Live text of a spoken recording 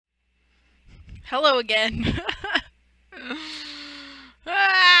Hello again.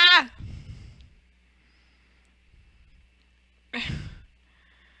 Ah!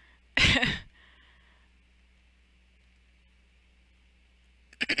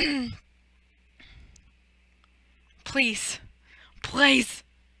 Please. Please.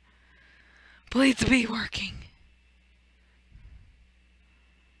 Please be working.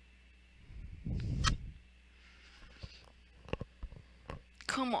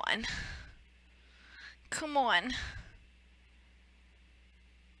 Come on. Come on.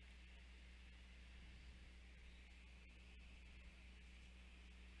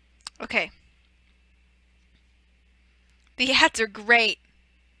 Okay. The ads are great.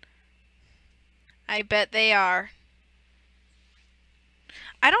 I bet they are.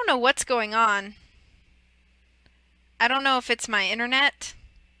 I don't know what's going on. I don't know if it's my internet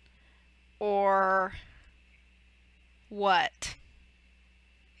or what.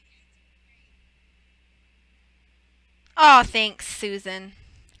 Oh, thanks, Susan.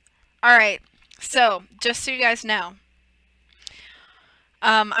 Alright, so, just so you guys know,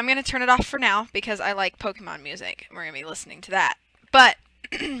 I'm going to turn it off for now because I like Pokemon music. We're going to be listening to that. But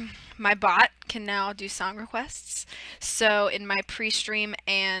my bot can now do song requests. So in my pre-stream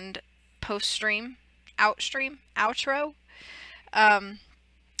and post-stream, outro.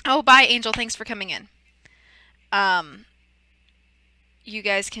 Oh, bye, Angel. Thanks for coming in. You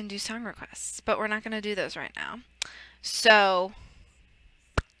guys can do song requests, but we're not going to do those right now. So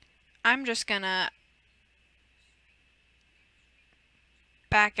I'm just going to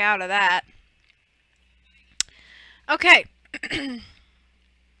back out of that. Okay.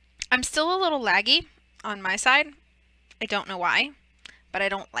 I'm still a little laggy on my side. I don't know why, but I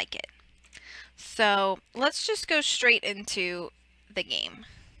don't like it. So let's just go straight into the game.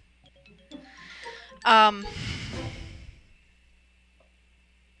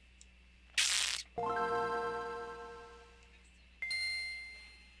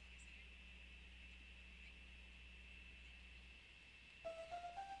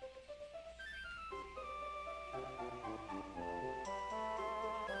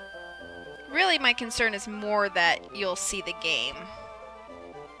 Really, my concern is more that you'll see the game.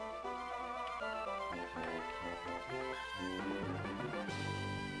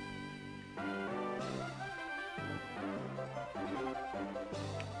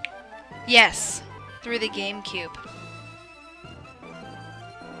 Yes, through the GameCube.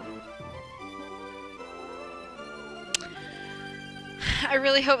 I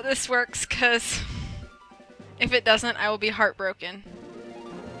really hope this works, because if it doesn't, I will be heartbroken.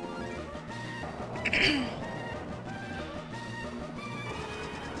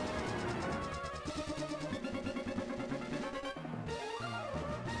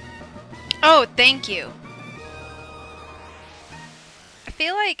 Oh, thank you. I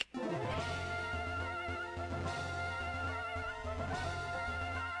feel like...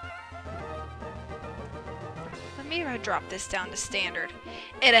 Maybe if I drop this down to standard,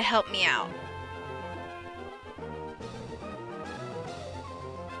 it'll help me out.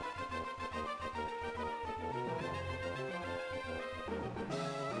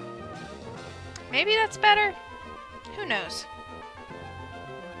 Maybe that's better? Who knows?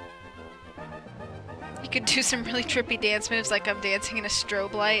 You could do some really trippy dance moves like I'm dancing in a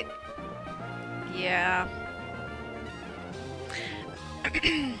strobe light. Yeah.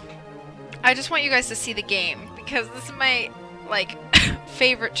 I just want you guys to see the game, because this is my, like,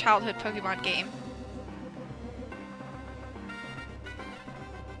 favorite childhood Pokemon game.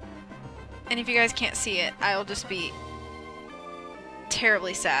 And if you guys can't see it, I'll just be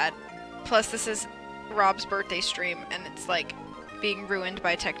terribly sad. Plus, this is Rob's birthday stream, and it's, like, being ruined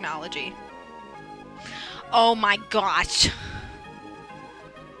by technology. Oh my gosh!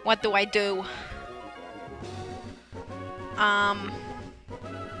 What do I do?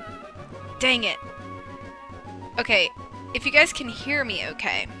 Dang it. Okay, if you guys can hear me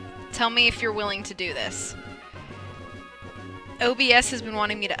okay, tell me if you're willing to do this. OBS has been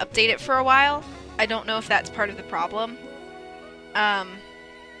wanting me to update it for a while. I don't know if that's part of the problem.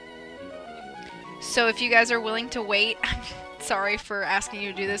 So if you guys are willing to wait, I'm sorry for asking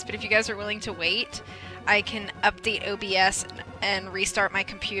you to do this, but if you guys are willing to wait, I can update OBS and restart my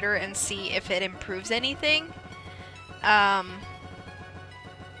computer and see if it improves anything.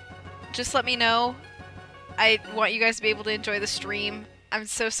 Just let me know. I want you guys to be able to enjoy the stream. I'm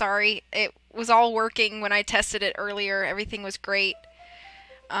so sorry. It was all working when I tested it earlier. Everything was great.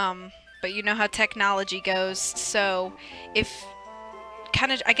 But you know how technology goes. So if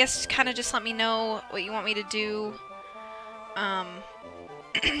I guess just let me know what you want me to do.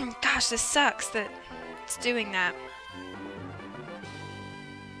 Gosh, this sucks that it's doing that.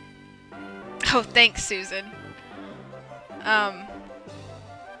 Oh, thanks, Susan.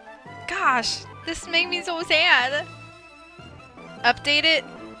 Gosh, this made me so sad. Update it.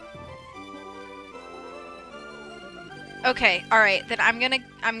 Okay, alright, then I'm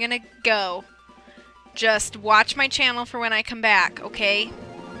gonna go. Just watch my channel for when I come back, okay?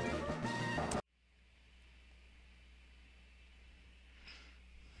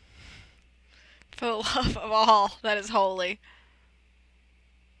 For the love of all that is holy.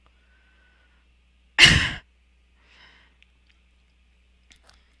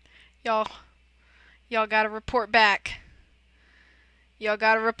 Y'all gotta report back. Y'all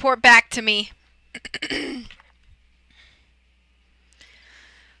gotta report back to me.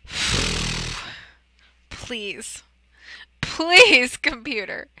 Please. Please,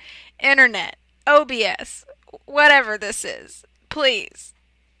 computer. Internet. OBS. Whatever this is. Please.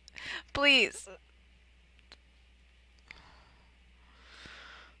 Please.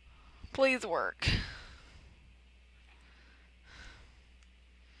 Please work.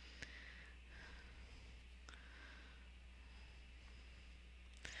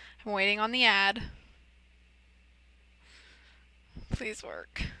 I'm waiting on the ad. Please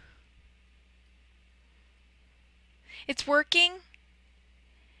work. It's working?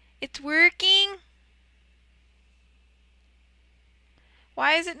 It's working?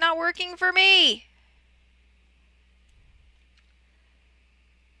 Why is it not working for me?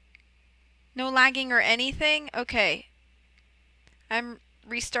 No lagging or anything? Okay. I'm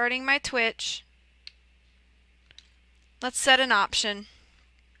restarting my Twitch. Let's set an option.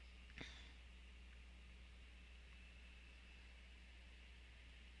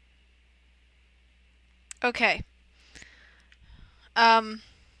 Okay.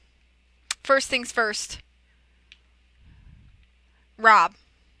 First things first. Rob.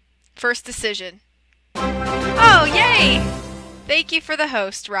 First decision. Oh, yay! Thank you for the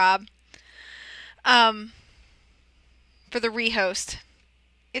host, Rob. For the rehost.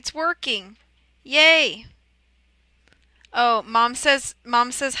 It's working. Yay! Oh, Mom says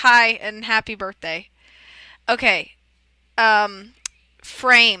hi and happy birthday. Okay.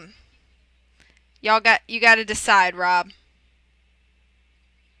 Frame. You gotta decide, Rob.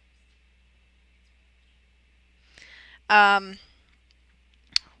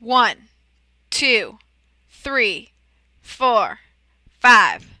 One, 2, 3, 4,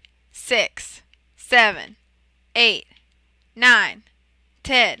 5, 6, 7, 8, 9,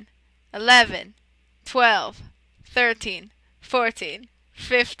 10, 11, 12, 13, 14,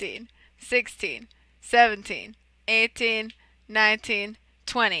 15, 16, 17, 18, 19,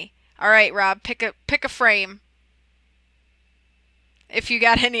 20. All right, Rob, pick a frame. If you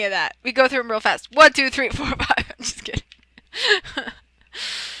got any of that. We go through them real fast. 1, 2, 3, 4, 5. I'm just kidding.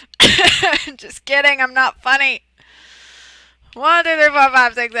 Just kidding. I'm not funny. 1, 2, 3, 4, 5,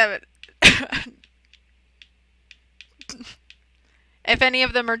 6, 7. If any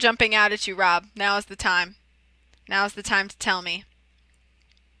of them are jumping out at you, Rob, now is the time. Now is the time to tell me.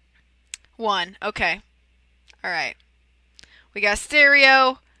 1. Okay. All right. We got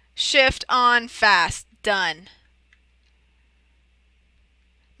stereo. Shift on fast. Done.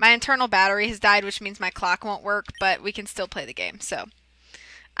 My internal battery has died, which means my clock won't work, but we can still play the game, so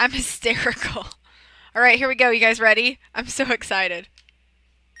I'm hysterical. All right, here we go. You guys ready? I'm so excited.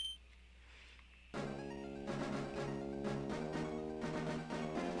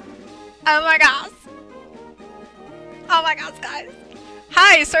 Oh my gosh. Oh my gosh, guys.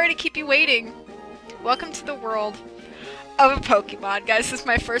 Hi, sorry to keep you waiting. Welcome to the world of a Pokemon. Guys, this is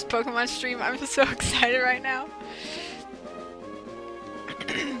my first Pokemon stream. I'm so excited right now.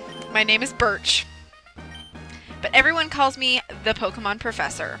 My name is Birch, but everyone calls me the Pokemon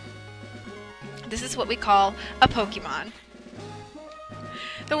Professor. This is what we call a Pokemon.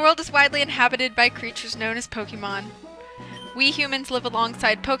 The world is widely inhabited by creatures known as Pokemon. We humans live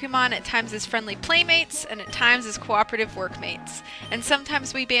alongside Pokemon, at times as friendly playmates, and at times as cooperative workmates. And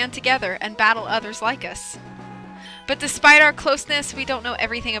sometimes we band together and battle others like us. But despite our closeness, we don't know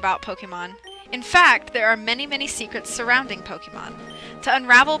everything about Pokemon. In fact, there are many, many secrets surrounding Pokemon. To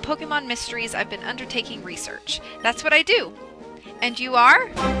unravel Pokemon mysteries, I've been undertaking research. That's what I do. And you are?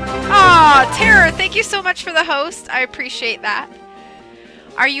 Aw, Terror, thank you so much for the host. I appreciate that.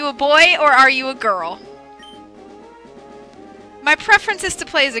 Are you a boy or are you a girl? My preference is to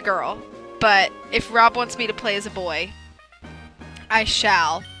play as a girl, but if Rob wants me to play as a boy, I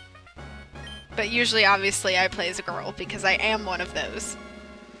shall. But usually, obviously, I play as a girl because I am one of those.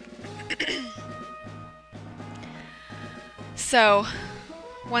 So,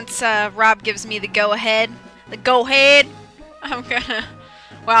 once Rob gives me the go-ahead, I'm gonna...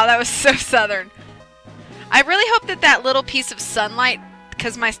 Wow, that was so southern. I really hope that that little piece of sunlight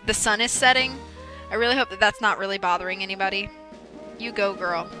because the sun is setting. I really hope that that's not really bothering anybody. You go,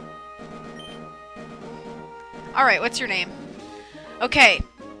 girl. Alright, what's your name? Okay,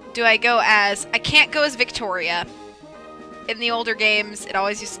 do I go as... I can't go as Victoria. In the older games, it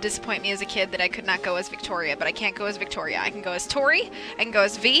always used to disappoint me as a kid that I could not go as Victoria, but I can't go as Victoria. I can go as Tori, I can go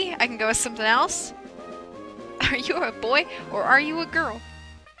as V, I can go as something else. Are you a boy or are you a girl?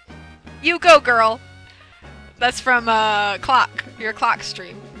 You go, girl! That's from Clock, your Clock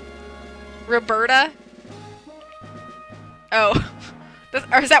stream. Roberta? Oh.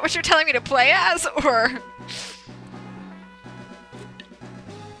 Or is that what you're telling me to play as? Or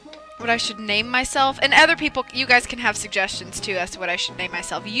what I should name myself? And other people, you guys can have suggestions too as to what I should name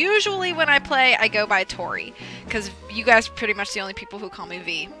myself. Usually when I play, I go by Tori. Because you guys are pretty much the only people who call me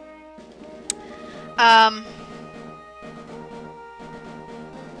V. I'm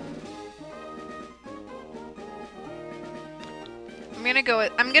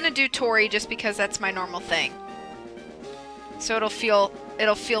gonna do Tori just because that's my normal thing. So it'll feel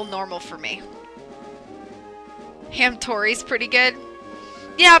normal for me. Hamtori's pretty good.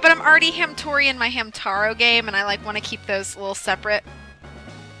 Yeah, but I'm already Hamtori in my Hamtaro game, and I like want to keep those a little separate.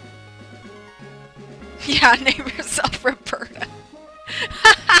 Yeah, name yourself Roberta.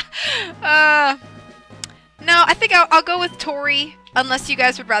 No, I think I'll go with Tori, unless you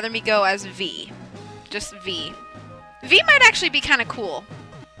guys would rather me go as V. Just V. V might actually be kind of cool.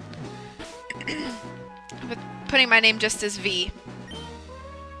 With putting my name just as V.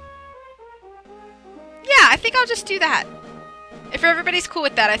 Yeah, I think I'll just do that. If everybody's cool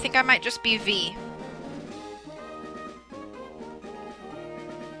with that, I think I might just be V.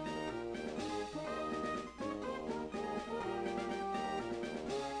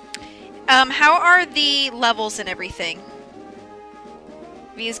 How are the levels and everything?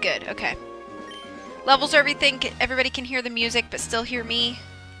 V is good, okay. Levels are everything, everybody can hear the music but still hear me.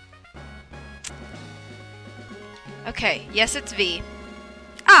 Okay, yes it's V.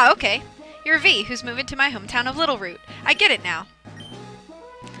 Ah, okay. You're V, who's moving to my hometown of Little Root. I get it now.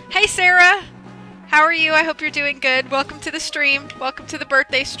 Hey Sarah! How are you? I hope you're doing good. Welcome to the stream. Welcome to the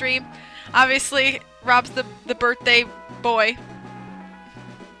birthday stream. Obviously, Rob's the birthday boy.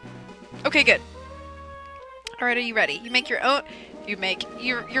 Okay, good. Alright, are you ready? You make your own... You make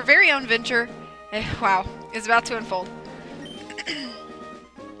your very own venture. Wow, is about to unfold.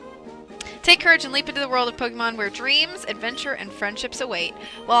 Take courage and leap into the world of Pokemon where dreams, adventure, and friendships await.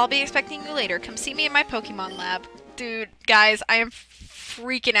 Well, I'll be expecting you later. Come see me in my Pokemon lab. Dude, guys, I am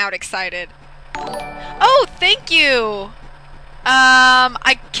freaking out excited. Oh, thank you!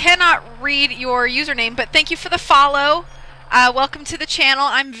 I cannot read your username, but thank you for the follow. Welcome to the channel.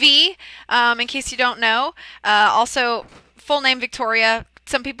 I'm V, in case you don't know. Also, full name Victoria.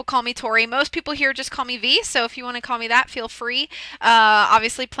 Some people call me Tori. Most people here just call me V, so if you want to call me that, feel free.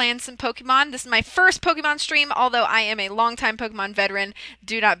 Obviously playing some Pokemon. This is my first Pokemon stream, although I am a longtime Pokemon veteran.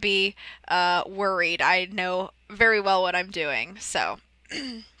 Do not be worried. I know very well what I'm doing, so...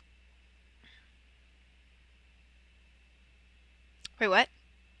 Wait, what?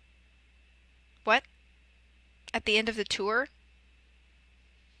 What? At the end of the tour?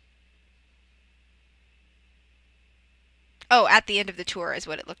 Oh, at the end of the tour is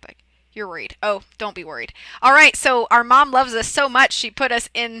what it looked like. You're worried. Oh, don't be worried. All right, so our mom loves us so much, she put us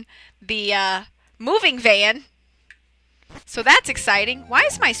in the moving van. So that's exciting. Why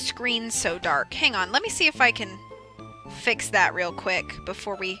is my screen so dark? Hang on, let me see if I can fix that real quick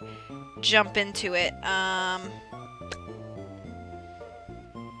before we jump into it.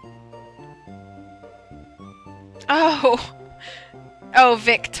 Oh,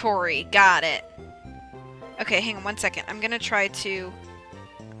 Victory. Got it. Okay, hang on one second. I'm gonna try to...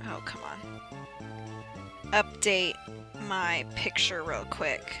 Oh, come on. Update my picture real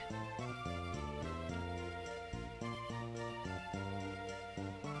quick.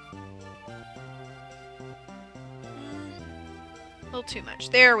 A little too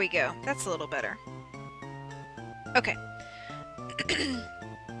much. There we go. That's a little better. Okay.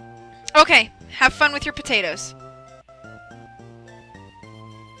 Okay, have fun with your potatoes.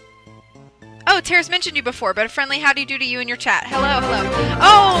 Oh, Tara's mentioned you before, but a friendly howdy do to you in your chat. Hello, hello.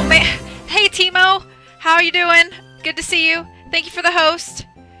 Oh, man. Hey, Timo. How are you doing? Good to see you. Thank you for the host.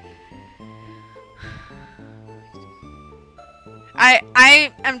 I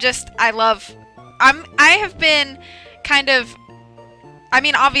have been kind of... I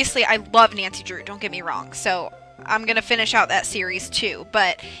mean, obviously, I love Nancy Drew, don't get me wrong, so I'm gonna finish out that series too,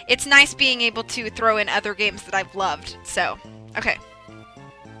 but it's nice being able to throw in other games that I've loved, so, okay.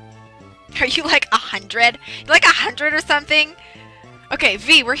 Are you like 100? Like 100 or something? Okay,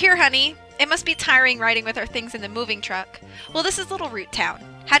 V, we're here, honey. It must be tiring riding with our things in the moving truck. Well, this is Little Root Town.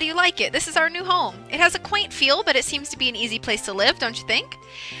 How do you like it? This is our new home. It has a quaint feel, but it seems to be an easy place to live, don't you think?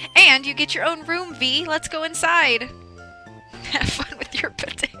 And you get your own room, V. Let's go inside. Have fun with your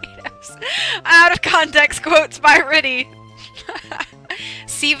potatoes. Out of context quotes by Riddy.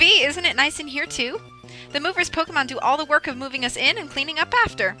 CV, isn't it nice in here too? The movers Pokemon do all the work of moving us in and cleaning up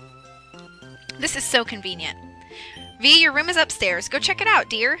after. This is so convenient. V, your room is upstairs. Go check it out,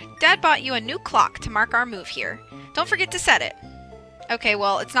 dear. Dad bought you a new clock to mark our move here. Don't forget to set it. Okay,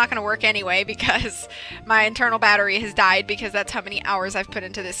 well, it's not going to work anyway because my internal battery has died because that's how many hours I've put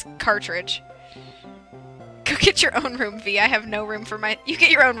into this cartridge. Go get your own room, V. I have no room for my... You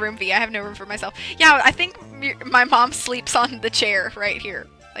get your own room, V. I have no room for myself. Yeah, I think my mom sleeps on the chair right here,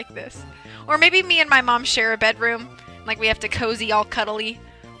 like this. Or maybe me and my mom share a bedroom. Like, we have to cozy all cuddly.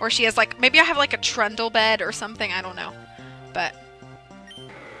 Or she has, like... Maybe I have, like, a trundle bed or something. I don't know. But...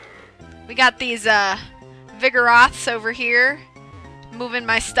 We got these, Vigoroths over here. Moving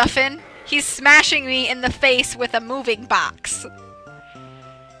my stuff in. He's smashing me in the face with a moving box.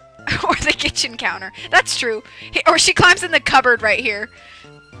 Or the kitchen counter. That's true. Or she climbs in the cupboard right here.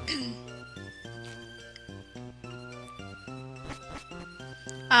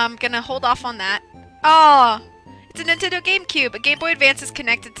 I'm gonna hold off on that. Oh! It's a Nintendo GameCube. A Game Boy Advance is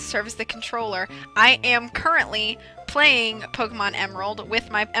connected to serve as the controller. I am currently playing Pokemon Emerald with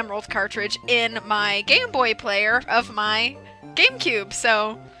my Emerald cartridge in my Game Boy player of my GameCube.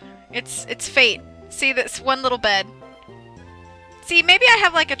 So, it's fate. See this one little bed. See, maybe I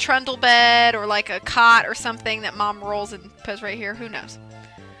have like a trundle bed or like a cot or something that Mom rolls and puts right here. Who knows?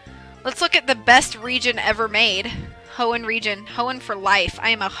 Let's look at the best region ever made. Hoenn region. Hoenn for life.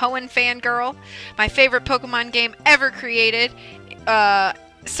 I am a Hoenn fangirl. My favorite Pokemon game ever created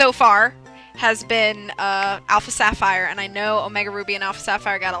so far has been Alpha Sapphire. And I know Omega Ruby and Alpha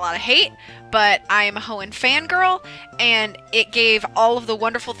Sapphire got a lot of hate, but I am a Hoenn fangirl, and it gave all of the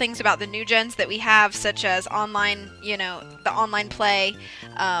wonderful things about the new gens that we have, such as online, you know, the online play,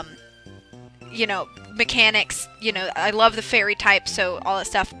 you know, mechanics, you know, I love the fairy type, so all that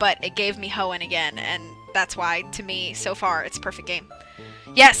stuff, but it gave me Hoenn again, and that's why, to me, so far, it's a perfect game.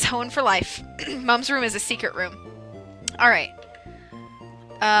 Yes, Hoenn for life. Mom's room is a secret room. Alright.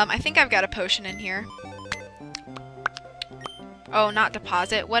 I think I've got a potion in here. Oh, not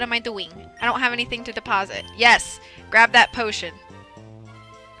deposit. What am I doing? I don't have anything to deposit. Yes! Grab that potion.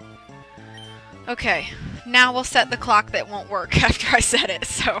 Okay. Now we'll set the clock that won't work after I set it,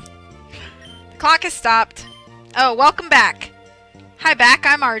 so... The clock has stopped. Oh, welcome back. Hi, back.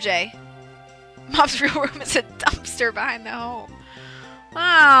 I'm RJ. Mom's real room is a dumpster behind the home.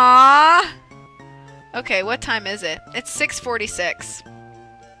 Aww. Okay, what time is it? It's 6:46.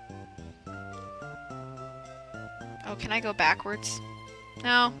 Oh, can I go backwards?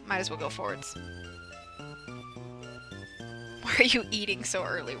 No, might as well go forwards. Why are you eating so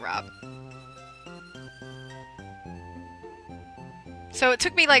early, Rob? So it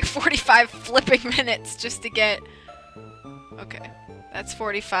took me like 45 flipping minutes just to get... Okay, that's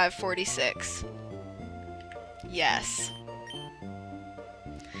 45:46. Yes.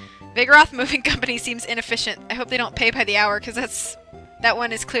 Vigoroth Moving Company seems inefficient. I hope they don't pay by the hour, because that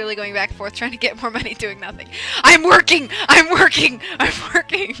one is clearly going back and forth trying to get more money doing nothing. I'm working! I'm working! I'm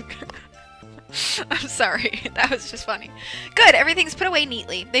working! I'm sorry. That was just funny. Good, everything's put away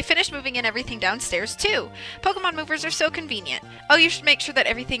neatly. They finished moving in everything downstairs, too. Pokemon movers are so convenient. Oh, you should make sure that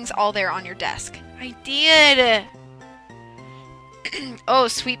everything's all there on your desk. I did! Oh,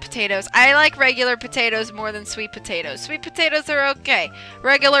 sweet potatoes. I like regular potatoes more than sweet potatoes. Sweet potatoes are okay.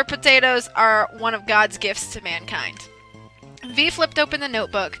 Regular potatoes are one of God's gifts to mankind. V flipped open the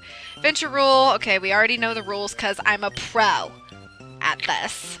notebook. Venture rule. Okay, we already know the rules because I'm a pro at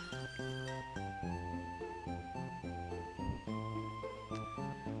this.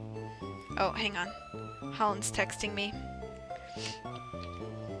 Oh, hang on. Holland's texting me.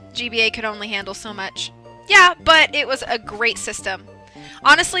 GBA could only handle so much. Yeah, but it was a great system.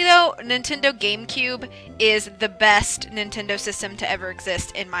 Honestly, though, Nintendo GameCube is the best Nintendo system to ever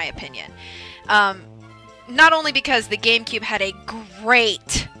exist, in my opinion. Not only because the GameCube had a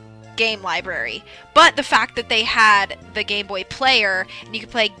great game library, but the fact that they had the Game Boy Player, and you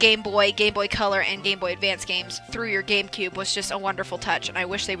could play Game Boy, Game Boy Color, and Game Boy Advance games through your GameCube was just a wonderful touch, and I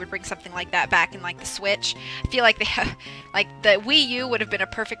wish they would bring something like that back in, like, the Switch. I feel like they have, like, the Wii U would have been a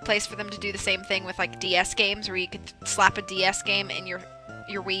perfect place for them to do the same thing with, like, DS games, where you could slap a DS game in your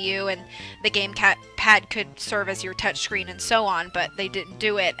Wii U, and the game pad could serve as your touchscreen and so on, but they didn't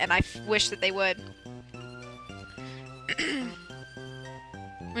do it, and I wish that they would.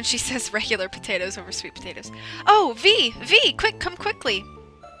 When she says regular potatoes over sweet potatoes. Oh, V! V! Quick, come quickly!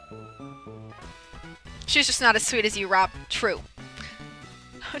 She's just not as sweet as you, Rob. True.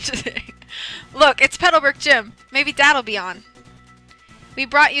 Just kidding. Look, it's Petalburg Gym. Maybe Dad'll be on. We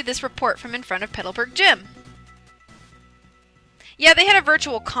brought you this report from in front of Petalburg Gym. Yeah, they had a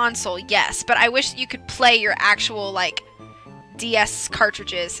virtual console, yes, but I wish you could play your actual, like, DS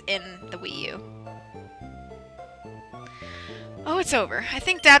cartridges in the Wii U. Oh, it's over. I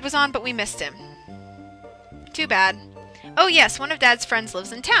think Dad was on, but we missed him. Too bad. Oh yes, one of Dad's friends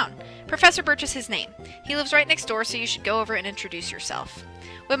lives in town. Professor Birch is his name. He lives right next door, so you should go over and introduce yourself.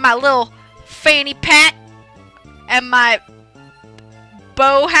 With my little fanny pack and my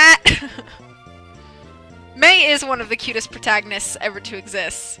bow hat. May is one of the cutest protagonists ever to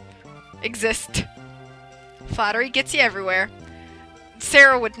exist. Flattery gets you everywhere.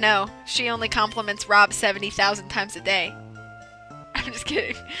 Sarah would know. She only compliments Rob 70,000 times a day. I'm just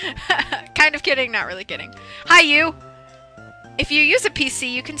kidding. Kind of kidding, not really kidding. Hi, you! If you use a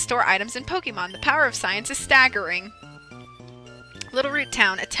PC, you can store items in Pokemon. The power of science is staggering. Little Root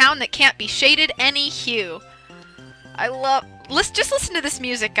Town, a town that can't be shaded any hue. I love... Just listen to this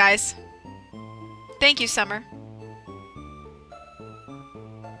music, guys. Thank you, Summer.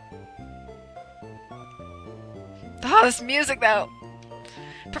 Oh, this music, though.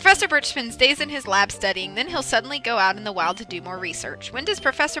 Professor Birch spends days in his lab studying, then he'll suddenly go out in the wild to do more research. When does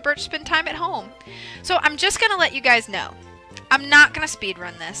Professor Birch spend time at home? So I'm just going to let you guys know. I'm not going to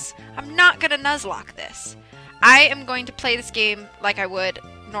speedrun this. I'm not going to Nuzlocke this. I am going to play this game like I would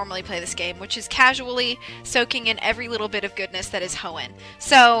normally play this game, which is casually soaking in every little bit of goodness that is Hoenn.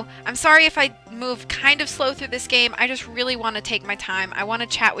 So I'm sorry if I move kind of slow through this game. I just really want to take my time. I want to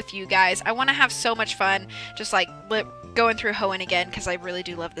chat with you guys. I want to have so much fun just like going through Hoenn again, because I really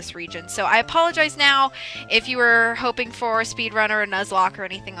do love this region. So I apologize now if you were hoping for a speedrun or a Nuzlocke or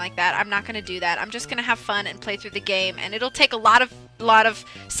anything like that. I'm not going to do that. I'm just going to have fun and play through the game, and it'll take a lot of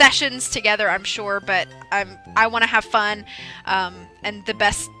sessions together, I'm sure, but I want to have fun, and the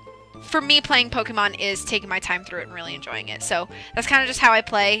best for me playing Pokemon is taking my time through it and really enjoying it. So that's kind of just how I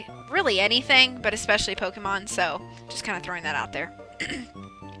play really anything, but especially Pokemon, so just kind of throwing that out there.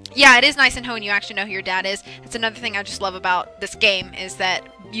 Yeah, it is nice in Hoenn you actually know who your dad is. That's another thing I just love about this game, is that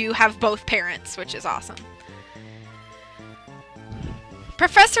you have both parents, which is awesome.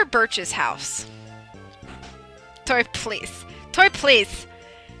 Professor Birch's house. Toy, please. Toy, please.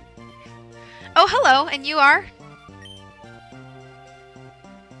 Oh, hello, and you are?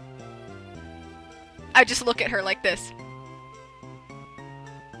 I just look at her like this.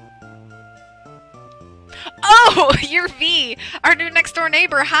 Oh, you're V, our new next door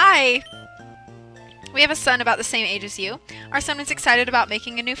neighbor. Hi. We have a son about the same age as you. Our son is excited about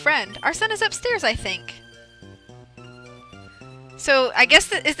making a new friend. Our son is upstairs, I think. So I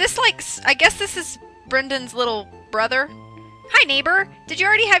guess I guess this is Brendan's little brother. Hi, neighbor. Did you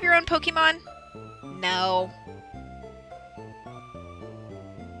already have your own Pokemon? No.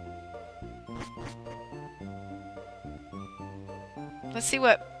 Let's see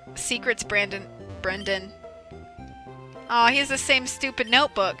what secrets Brendan. Aw, he has the same stupid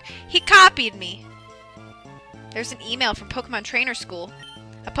notebook. He copied me. There's an email from Pokemon Trainer School.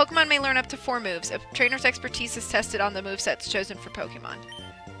 A Pokemon may learn up to 4 moves. A trainer's expertise is tested on the movesets chosen for Pokemon.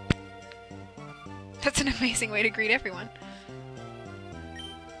 That's an amazing way to greet everyone.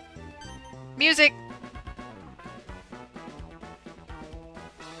 Music!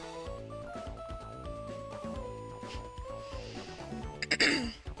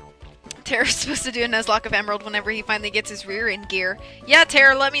 Tara's supposed to do a Nuzlocke of Emerald whenever he finally gets his rear in gear. Yeah,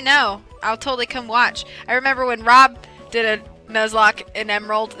 Tara, let me know. I'll totally come watch. I remember when Rob did a Nuzlocke in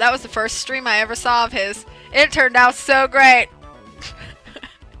Emerald. That was the first stream I ever saw of his. It turned out so great.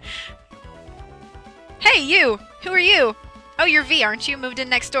 Hey, you! Who are you? Oh, you're V, aren't you? Moved in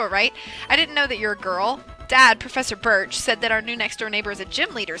next door, right? I didn't know that you're a girl. Dad, Professor Birch, said that our new next door neighbor is a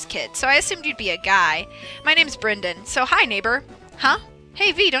gym leader's kid, so I assumed you'd be a guy. My name's Brendan, so hi, neighbor. Huh?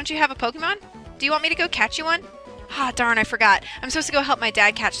 Hey, V, don't you have a Pokemon? Do you want me to go catch you one? Ah, darn, I forgot. I'm supposed to go help my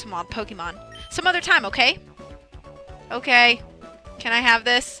dad catch some wild Pokemon. Some other time, okay? Okay. Can I have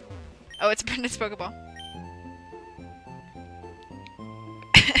this? Oh, it's Brendan's Pokeball.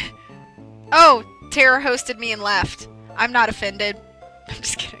 Oh, Tara hosted me and left. I'm not offended. I'm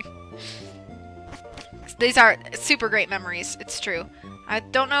just kidding. These are super great memories. It's true. I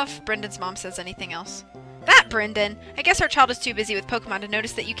don't know if Brendan's mom says anything else. That Brendan! I guess our child is too busy with Pokemon to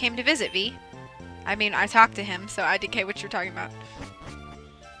notice that you came to visit, V. I mean, I talked to him, so I decay what you're talking about.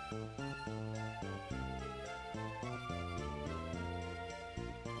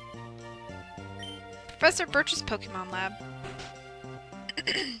 Professor Birch's Pokemon Lab.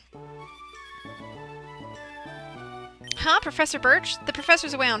 Huh, Professor Birch? The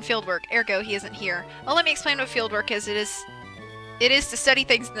professor's away on fieldwork, ergo he isn't here. Well, let me explain what fieldwork is. It is to study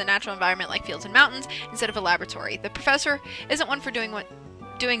things in the natural environment like fields and mountains instead of a laboratory. The professor isn't one for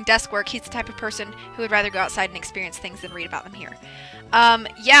doing desk work. He's the type of person who would rather go outside and experience things than read about them here.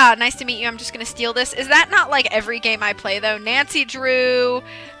 Yeah, nice to meet you. I'm just gonna steal this. Is that not like every game I play though? Nancy Drew,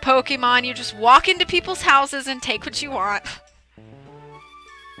 Pokemon, you just walk into people's houses and take what you want.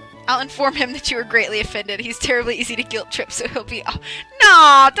 I'll inform him that you were greatly offended. He's terribly easy to guilt trip, so he'll be... Oh,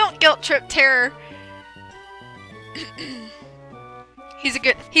 no, don't guilt trip Terror.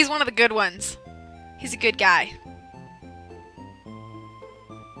 He's one of the good ones. He's a good guy.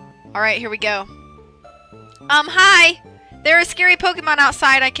 Alright, here we go. Hi! There are scary Pokemon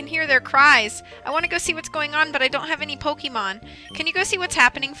outside. I can hear their cries. I want to go see what's going on, but I don't have any Pokemon. Can you go see what's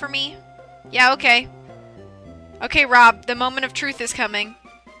happening for me? Yeah, okay. Okay, Rob, the moment of truth is coming.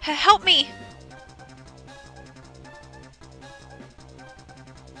 Help me!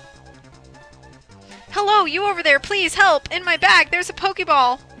 Hello, you over there, please help! In my bag, there's a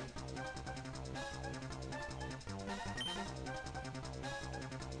Pokeball!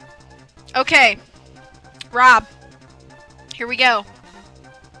 Okay. Rob. Here we go.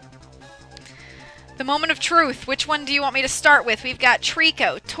 The moment of truth. Which one do you want me to start with? We've got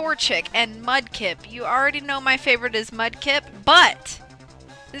Trico, Torchic, and Mudkip. You already know my favorite is Mudkip, but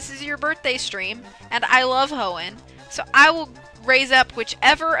this is your birthday stream, and I love Hoenn, so I will raise up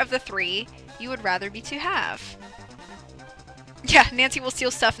whichever of the three you would rather me to have. Yeah, Nancy will steal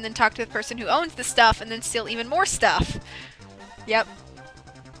stuff and then talk to the person who owns the stuff and then steal even more stuff. Yep.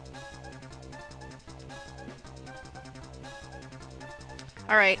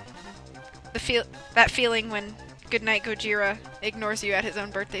 Alright. That feeling when Goodnight Gojira ignores you at his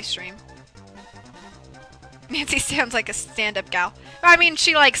own birthday stream. Nancy sounds like a stand-up gal. I mean,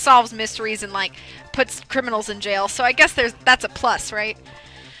 she, like, solves mysteries and, like, puts criminals in jail, so I guess that's a plus, right?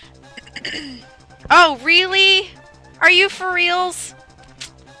 Oh, really? Are you for reals?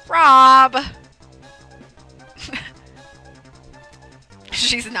 Rob!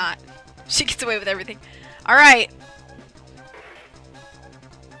 She's not. She gets away with everything. Alright.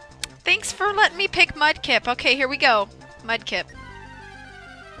 Thanks for letting me pick Mudkip. Okay, here we go. Mudkip.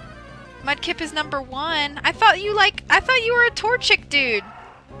 Mudkip is number 1. I thought you were a Torchic dude.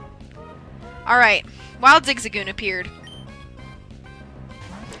 Alright. Wild Zigzagoon appeared.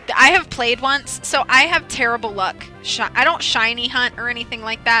 I have played once, so I have terrible luck. I don't shiny hunt or anything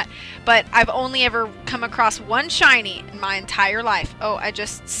like that, but I've only ever come across one shiny in my entire life. Oh, I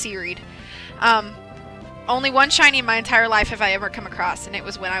just Siri'd. Only one shiny in my entire life have I ever come across, and it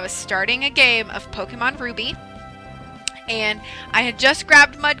was when I was starting a game of Pokemon Ruby, and I had just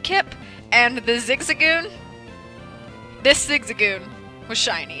grabbed Mudkip, and the Zigzagoon, this Zigzagoon was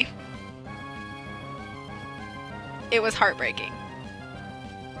shiny. It was heartbreaking.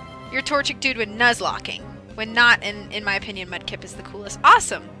 Your Torchic dude when Nuzlocking. When not, in my opinion, Mudkip is the coolest.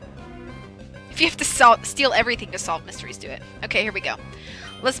 Awesome! If you have to steal everything to solve mysteries, do it. Okay, here we go.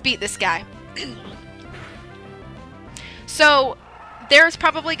 Let's beat this guy. So, there's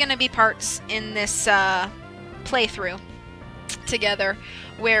probably going to be parts in this playthrough together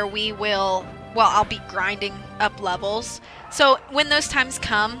where we will, well, I'll be grinding up levels. So, when those times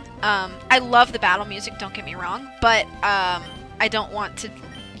come, I love the battle music, don't get me wrong, but I don't want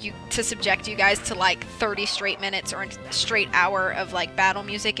to subject you guys to like 30 straight minutes or a straight hour of like battle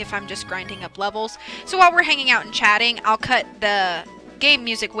music if I'm just grinding up levels. So while we're hanging out and chatting, I'll cut the game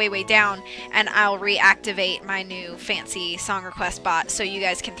music way down and I'll reactivate my new fancy song request bot so you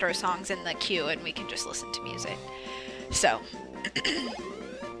guys can throw songs in the queue and we can just listen to music. So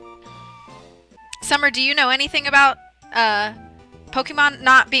Summer, do you know anything about Pokemon?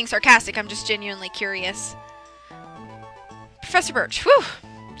 Not being sarcastic, I'm just genuinely curious. Professor Birch, whew!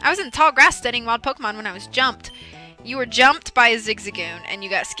 I was in the tall grass studying wild Pokemon when I was jumped. You were jumped by a Zigzagoon and you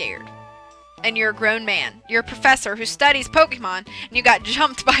got scared. And you're a grown man. You're a professor who studies Pokemon, and you got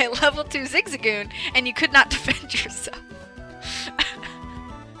jumped by a level 2 Zigzagoon, and you could not defend yourself.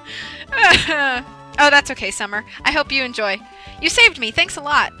 Oh, that's okay, Summer. I hope you enjoy. You saved me. Thanks a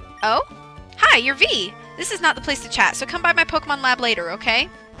lot. Oh? Hi, you're V. This is not the place to chat, so come by my Pokemon lab later, okay?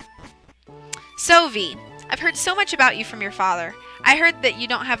 So, V, I've heard so much about you from your father. I heard that you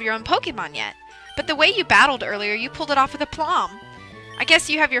don't have your own Pokemon yet. But the way you battled earlier, you pulled it off with aplomb. I guess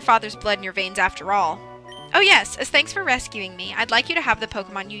you have your father's blood in your veins after all. Oh yes, as thanks for rescuing me, I'd like you to have the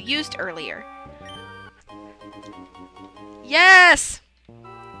Pokemon you used earlier. Yes!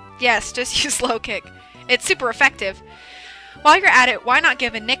 Yes, just use Low Kick. It's super effective. While you're at it, why not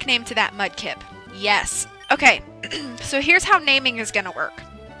give a nickname to that Mudkip? Yes. Okay, so here's how naming is gonna work.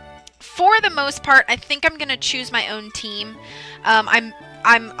 for the most part, I think I'm gonna choose my own team.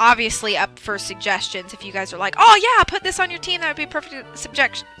 I'm obviously up for suggestions. If you guys are like, oh yeah, put this on your team, that would be perfect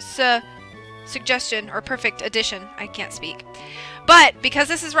suggestion or perfect addition. I can't speak. But because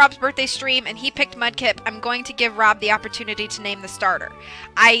this is Rob's birthday stream and he picked Mudkip, I'm going to give Rob the opportunity to name the starter.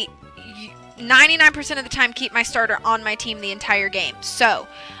 I 99% of the time keep my starter on my team the entire game. So,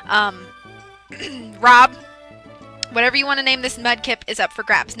 Rob, whatever you want to name this Mudkip is up for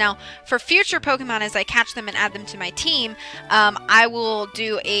grabs. Now, for future Pokemon, as I catch them and add them to my team, I will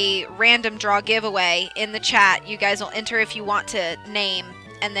do a random draw giveaway in the chat. You guys will enter if you want to name,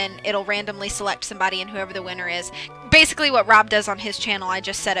 and then it'll randomly select somebody, and whoever the winner is. Basically what Rob does on his channel, I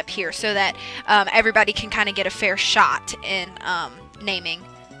just set up here so that everybody can kind of get a fair shot in naming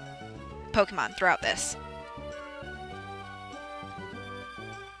Pokemon throughout this.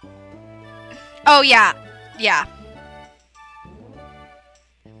 Oh, yeah. Yeah.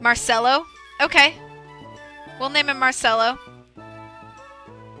 Marcelo? Okay. We'll name him Marcelo.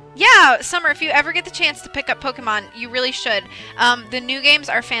 Yeah, Summer, if you ever get the chance to pick up Pokemon, you really should. The new games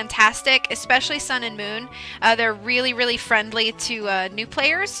are fantastic, especially Sun and Moon. They're really, really friendly to new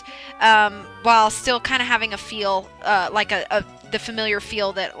players, while still kind of having a feel, like the familiar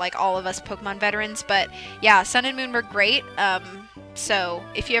feel that like all of us Pokemon veterans. But yeah, Sun and Moon were great. So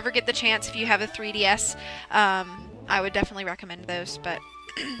if you ever get the chance, if you have a 3DS, I would definitely recommend those. But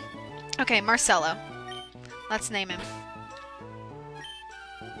okay, Marcelo. Let's name him.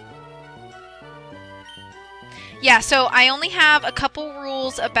 Yeah, so I only have a couple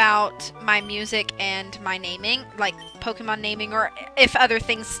rules about my music and my naming, like Pokemon naming, or if other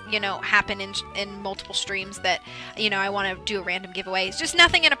things, you know, happen in multiple streams that, you know, I want to do a random giveaway. It's just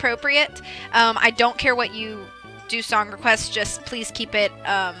nothing inappropriate. I don't care what you do song requests, just please keep it,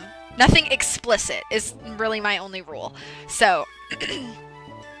 nothing explicit is really my only rule. So,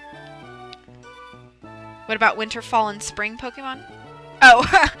 what about winter, fall, and spring Pokemon?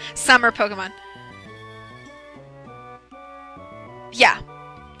 Oh, summer Pokemon. Yeah.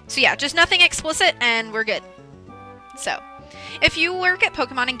 So yeah, just nothing explicit and we're good. So, if you work at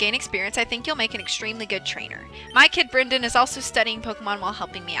Pokemon and gain experience, I think you'll make an extremely good trainer. My kid Brendan is also studying Pokemon while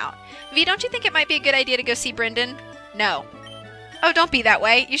helping me out. V, don't you think it might be a good idea to go see Brendan? No. Oh, don't be that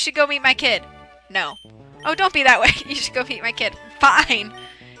way. You should go meet my kid. No. Oh, don't be that way. You should go meet my kid. Fine.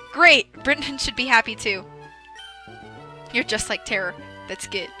 Great. Brendan should be happy too. You're just like Terror. That's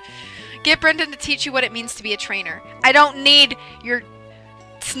good. Get Brendan to teach you what it means to be a trainer. I don't need your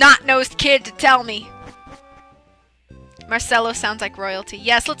snot-nosed kid to tell me. Marcelo sounds like royalty.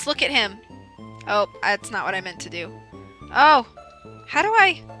 Yes, let's look at him. Oh, that's not what I meant to do. Oh, how do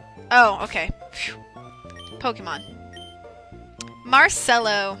I... Oh, okay. Phew. Pokemon.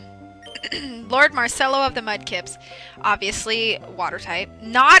 Marcelo. Lord Marcelo of the Mudkips. Obviously, water type.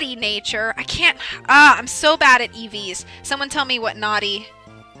 Naughty nature. I can't... I'm so bad at EVs. Someone tell me what naughty...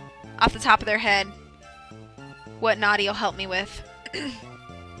 off the top of their head, what naughty will help me with.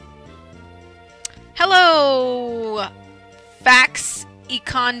 Hello, Fax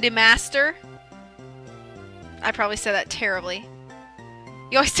Econdimaster. I probably said that terribly.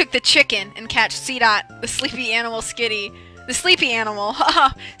 You always took the chicken and catch C-Dot, the sleepy animal Skitty. The sleepy animal,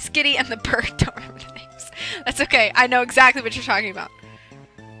 Skitty, and the bird. Don't remember the names. That's okay. I know exactly what you're talking about.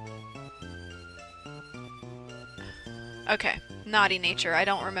 Okay. Naughty nature. I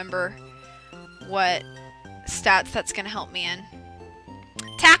don't remember what stats that's going to help me in.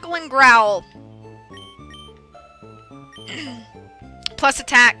 Tackle and growl. Plus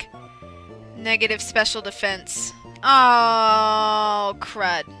attack. Negative special defense. Oh,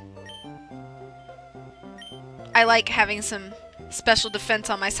 crud. I like having some special defense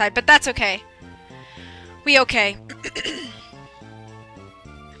on my side, but that's okay. We okay.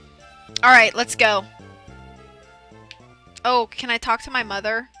 Alright, let's go. Oh, can I talk to my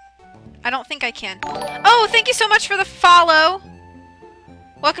mother? I don't think I can. Oh, thank you so much for the follow.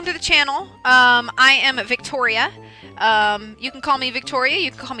 Welcome to the channel. I am Victoria. You can call me Victoria, you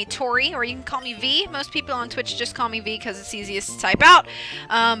can call me Tori, or you can call me V. Most people on Twitch just call me V because it's easiest to type out.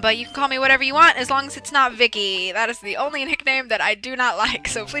 But you can call me whatever you want as long as it's not Vicky. That is the only nickname that I do not like,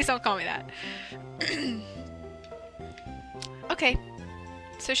 so please don't call me that. Okay.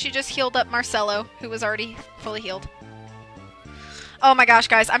 So she just healed up Marcelo, who was already fully healed. Oh my gosh,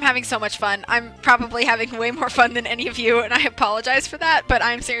 guys, I'm having so much fun. I'm probably having way more fun than any of you, and I apologize for that, but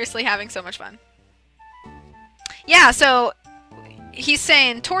I'm seriously having so much fun. Yeah, so he's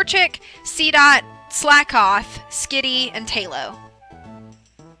saying Torchic, C-Dot, Slackoth, Skitty, and Talo.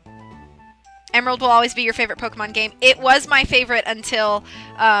 Emerald will always be your favorite Pokemon game. It was my favorite until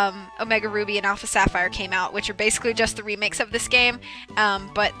Omega Ruby and Alpha Sapphire came out, which are basically just the remakes of this game.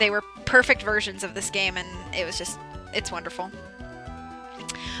 But they were perfect versions of this game, and it was just, it's wonderful.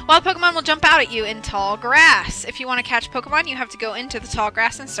 Wild Pokemon will jump out at you in tall grass. If you want to catch Pokemon, you have to go into the tall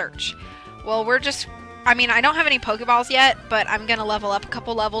grass and search. Well, I mean, I don't have any Pokeballs yet, but I'm going to level up a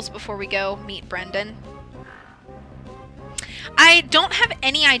couple levels before we go meet Brendan. I don't have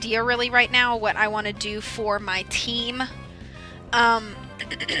any idea really right now what I want to do for my team.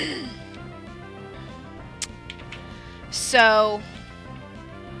 So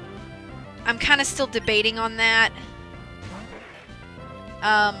I'm kind of still debating on that.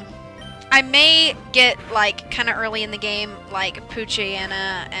 I may get, like, kind of early in the game, like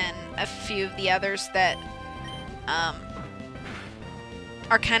Poochyena and a few of the others that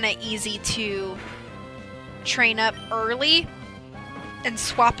are kind of easy to train up early and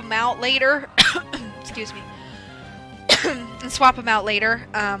swap them out later. Excuse me. And swap them out later.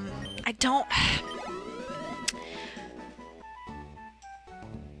 I don't...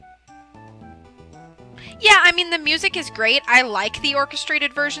 Yeah, I mean, the music is great. I like the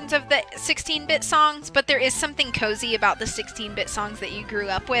orchestrated versions of the 16-bit songs, but there is something cozy about the 16-bit songs that you grew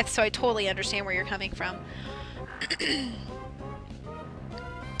up with, so I totally understand where you're coming from.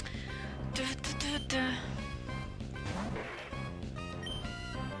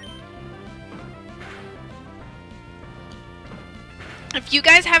 If you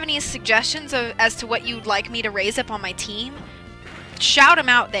guys have any suggestions as to what you'd like me to raise up on my team, shout them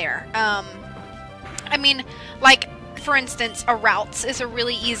out there. I mean, like, for instance, a Routes is a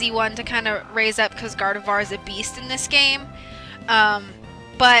really easy one to kind of raise up because Gardevoir is a beast in this game.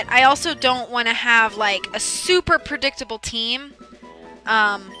 But I also don't want to have, like, a super predictable team.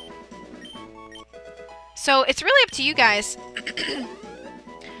 So it's really up to you guys.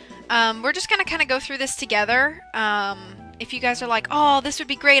 We're just going to kind of go through this together. If you guys are like, oh, this would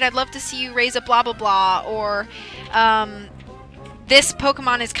be great, I'd love to see you raise a blah blah blah, or this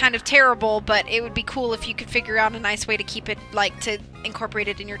Pokemon is kind of terrible, but it would be cool if you could figure out a nice way to keep it, like, to incorporate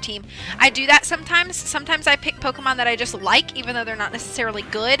it in your team. I do that sometimes. Sometimes I pick Pokemon that I just like, even though they're not necessarily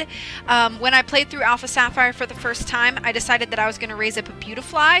good. When I played through Alpha Sapphire for the first time, I decided that I was going to raise up a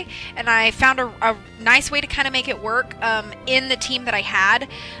Beautifly, and I found a nice way to kind of make it work in the team that I had.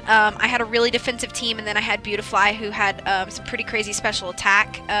 I had a really defensive team, and then I had Beautifly, who had some pretty crazy special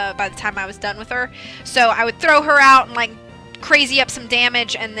attack by the time I was done with her. So I would throw her out and, like, crazy up some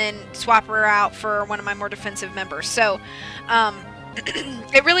damage and then swap her out for one of my more defensive members. So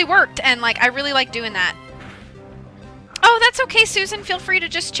it really worked, and, like, I really like doing that. Oh, that's okay, Susan. Feel free to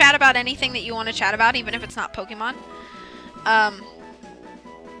just chat about anything that you want to chat about, even if it's not Pokemon.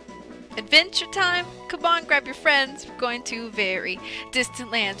 Adventure time. Come on, grab your friends. We're going to very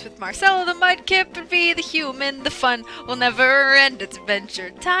distant lands with Marcella the Mudkip and V the human. The fun will never end. It's adventure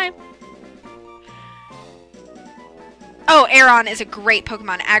time. Oh, Aeron is a great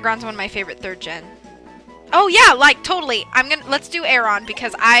Pokemon. Aggron's one of my favorite 3rd gen. Oh yeah, like, totally. Let's do Aeron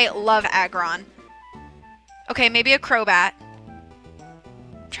because I love Aggron. Okay, maybe a Crobat.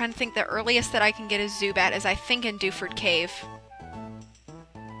 I'm trying to think, the earliest that I can get a Zubat is, I think, in Dewford Cave.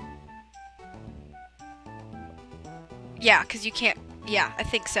 Yeah, because you can't... Yeah, I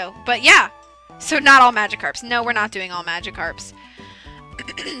think so. But yeah! So not all Magikarps. No, we're not doing all Magikarps.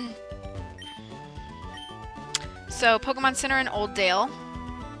 So, Pokemon Center in Oldale.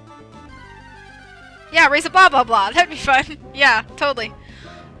 Yeah, raise a blah blah blah. That'd be fun. Yeah, totally.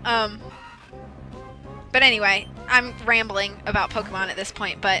 But anyway, I'm rambling about Pokemon at this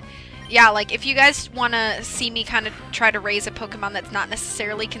point. But yeah, like, if you guys want to see me kind of try to raise a Pokemon that's not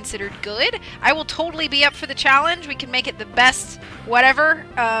necessarily considered good, I will totally be up for the challenge. We can make it the best whatever.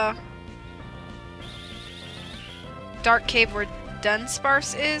 Dark Cave where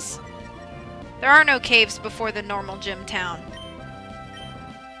Dunsparce is. There are no caves before the normal gym town.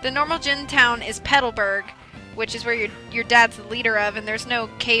 The normal gym town is Petalburg, which is where your dad's the leader of, and there's no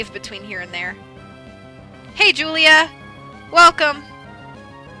cave between here and there. Hey, Julia! Welcome!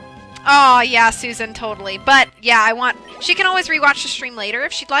 Oh, yeah, Susan, totally. But, yeah, she can always rewatch the stream later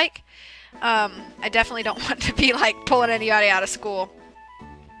if she'd like. I definitely don't want to be, like, pulling anybody out of school.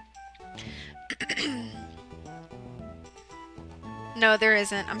 No, there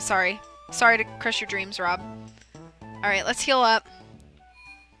isn't. I'm sorry. Sorry to crush your dreams, Rob. Alright, let's heal up.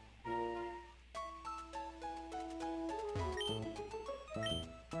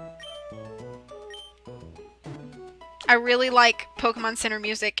 I really like Pokemon Center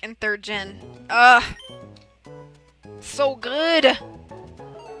music in 3rd gen. Ugh. So good!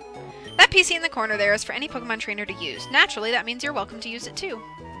 That PC in the corner there is for any Pokemon trainer to use. Naturally, that means you're welcome to use it too.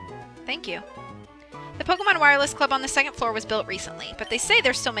 Thank you. The Pokemon Wireless Club on the second floor was built recently, but they say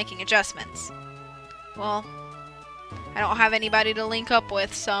they're still making adjustments. Well, I don't have anybody to link up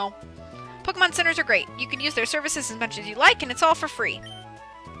with, so... Pokemon centers are great. You can use their services as much as you like, and it's all for free.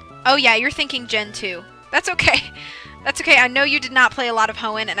 Oh yeah, you're thinking Gen 2. That's okay. That's okay. I know you did not play a lot of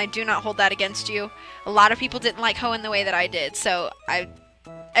Hoenn, and I do not hold that against you. A lot of people didn't like Hoenn the way that I did, so I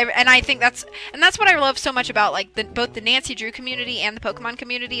think that's what I love so much about like both the Nancy Drew community and the Pokemon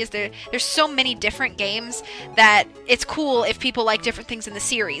community is there's so many different games that it's cool if people like different things in the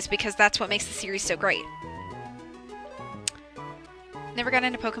series, because that's what makes the series so great. Never got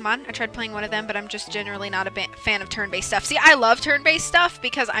into Pokemon. I tried playing one of them, but I'm just generally not a fan of turn-based stuff. See, I love turn-based stuff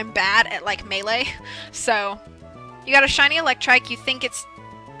because I'm bad at like melee. So, you got a shiny Electrike. You think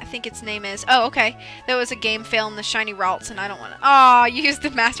I think its name is... Oh, okay. There was a game fail in the shiny Ralts, and I don't want to... Aw, you used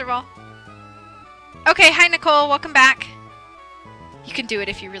the Master Ball. Okay, hi Nicole. Welcome back. You can do it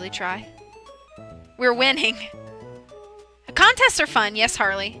if you really try. We're winning. Contests are fun. Yes,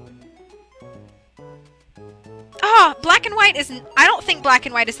 Harley. Oh, Black and White isn't... I don't think Black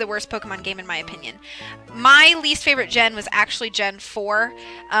and White is the worst Pokemon game in my opinion. My least favorite gen was actually Gen 4.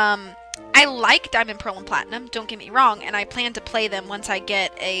 I like Diamond, Pearl, and Platinum, don't get me wrong, and I plan to play them once I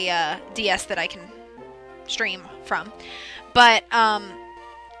get a DS that I can stream from. But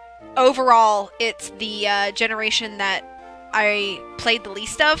overall, it's the generation that I played the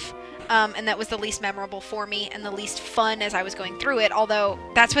least of, and that was the least memorable for me and the least fun as I was going through it, although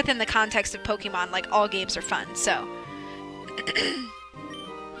that's within the context of Pokemon, like all games are fun, so...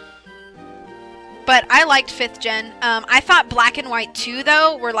 But I liked 5th gen. I thought Black and White 2,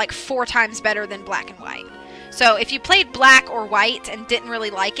 though, were like 4 times better than Black and White. So if you played Black or White and didn't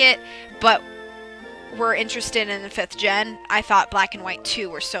really like it, but were interested in the 5th gen, I thought Black and White 2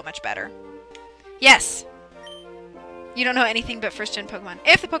 were so much better. Yes. You don't know anything but 1st gen Pokemon.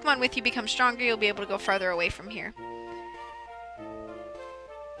 If the Pokemon with you become stronger, you'll be able to go farther away from here.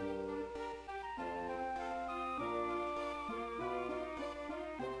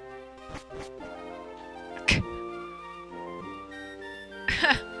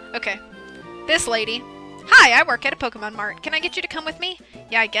 Okay. This lady. Hi, I work at a Pokemon Mart. Can I get you to come with me?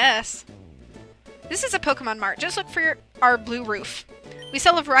 Yeah, I guess. This is a Pokemon Mart. Just look for our blue roof. We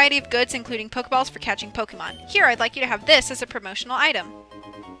sell a variety of goods, including Pokeballs for catching Pokemon. Here, I'd like you to have this as a promotional item.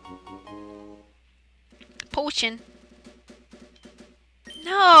 Potion.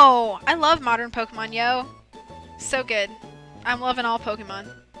 No! I love modern Pokemon, yo. So good. I'm loving all Pokemon.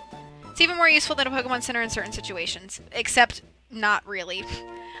 It's even more useful than a Pokemon Center in certain situations. Except, not really.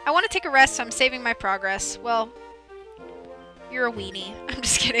 I want to take a rest, so I'm saving my progress. Well, you're a weenie. I'm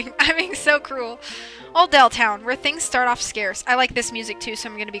just kidding. I'm being so cruel. Old Dell Town, where things start off scarce. I like this music too, so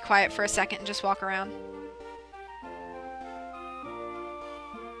I'm going to be quiet for a second and just walk around.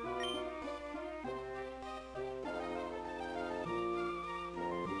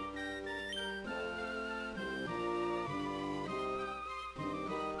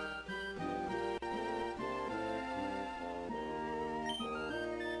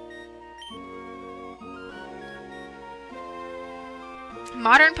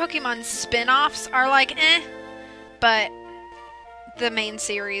 Modern Pokemon spin-offs are like, eh, but the main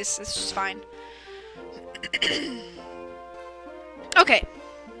series is just fine. Okay,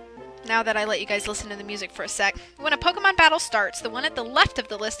 now that I let you guys listen to the music for a sec, when a Pokemon battle starts, the one at the left of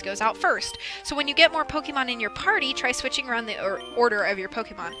the list goes out first. So when you get more Pokemon in your party, try switching around the order of your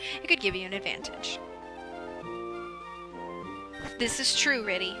Pokemon. It could give you an advantage. This is true,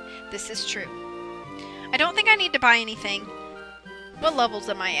 Riddy. This is true. I don't think I need to buy anything. What levels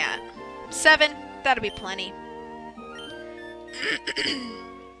am I at? 7? That'll be plenty.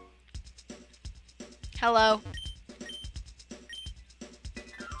 Hello.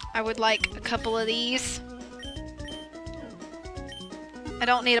 I would like a couple of these. I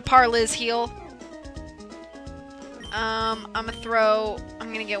don't need a Parliz heal. I'm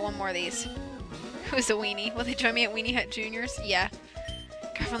gonna get one more of these. Who's a weenie? Will they join me at Weenie Hut Juniors? Yeah.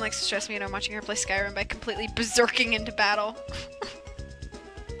 Girlfriend likes to stress me and I'm watching her play Skyrim by completely berserking into battle.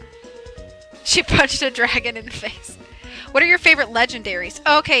 She punched a dragon in the face. What are your favorite legendaries?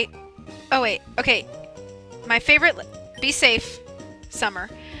 Oh, okay. Oh, wait. Okay. My favorite... Be safe, Summer.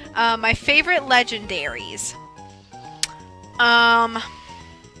 My favorite legendaries. I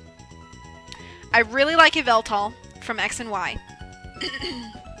really like Yveltal from X and Y.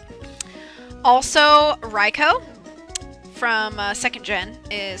 Also, Raikou from 2nd Gen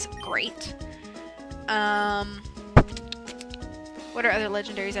is great. What are other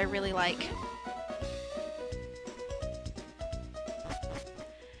legendaries I really like?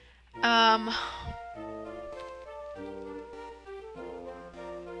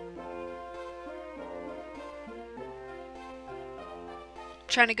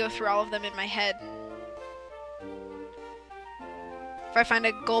 trying to go through all of them in my head. If I find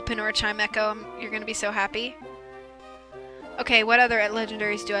a Gulpin or a Chimecho, you're going to be so happy. Okay, what other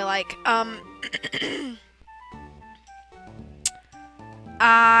legendaries do I like? I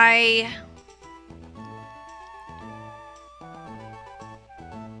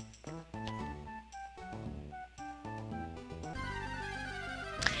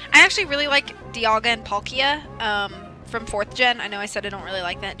actually really like Dialga and Palkia from 4th gen. I know I said I don't really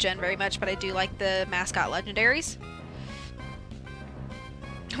like that gen very much, but I do like the mascot legendaries.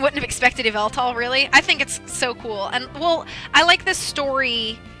 Wouldn't have expected Yveltal, really. I think it's so cool. And, well, I like the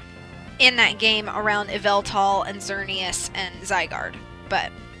story in that game around Yveltal and Xerneas and Zygarde. But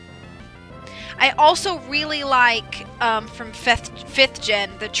I also really like, from 5th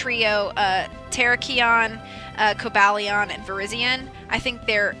gen, the trio Terrakion, Cobalion, and Virizion. I think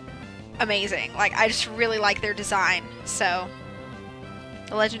they're amazing. Like, I just really like their design. So,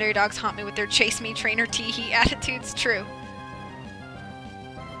 the legendary dogs haunt me with their chase me, trainer Teehee attitudes. True.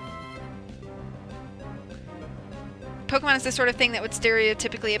 Pokemon is the sort of thing that would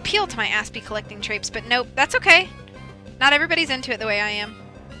stereotypically appeal to my Aspie collecting traits, but nope, that's okay. Not everybody's into it the way I am.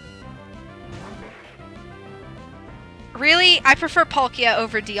 Really, I prefer Palkia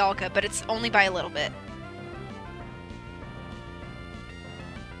over Dialga, but it's only by a little bit.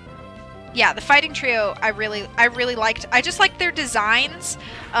 Yeah, the fighting trio I really liked. I just liked their designs.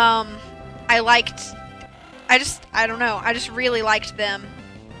 I don't know, I just really liked them.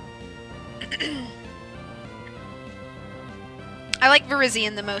 I like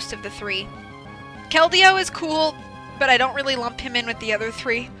Virizion the most of the three. Keldeo is cool, but I don't really lump him in with the other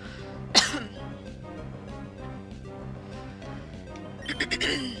three.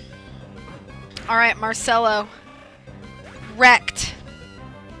 Alright, Marcelo. Wrecked.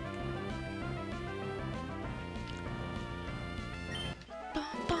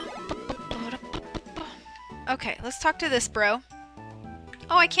 Okay, let's talk to this bro.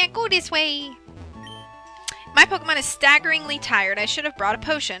 Oh, I can't go this way. My Pokemon is staggeringly tired. I should have brought a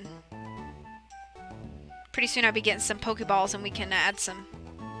potion. Pretty soon I'll be getting some Pokeballs and we can add some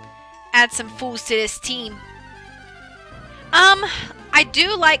fools to this team. I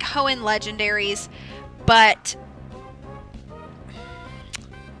do like Hoenn legendaries, but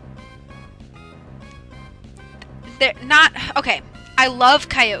they're not okay. I love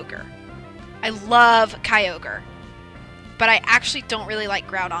Kyogre. But I actually don't really like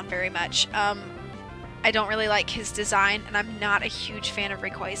Groudon very much. I don't really like his design, and I'm not a huge fan of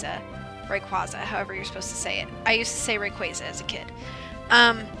Rayquaza. Rayquaza, however you're supposed to say it. I used to say Rayquaza as a kid.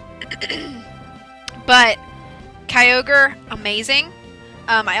 But Kyogre, amazing.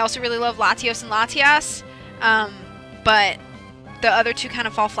 I also really love Latios and Latias. But the other two kind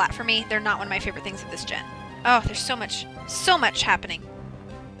of fall flat for me. They're not one of my favorite things of this gen. Oh, there's so much happening.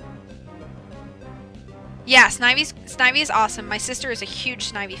 Yeah, Snivy is awesome. My sister is a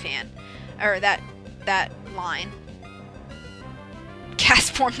huge Snivy fan. Or that line.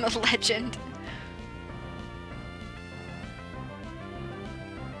 Castform the legend.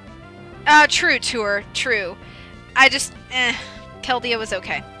 True, Tour. True. I just, Keldeo was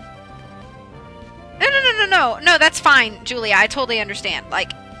okay. No, that's fine, Julia. I totally understand.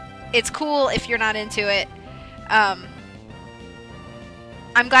 Like, it's cool if you're not into it. I'm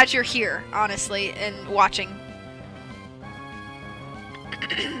glad you're here, honestly, and watching.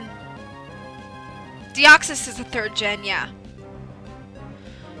 Deoxys is the 3rd gen, yeah.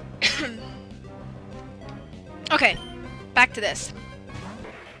 Okay, back to this.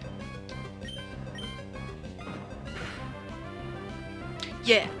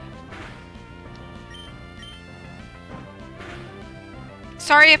 Yeah.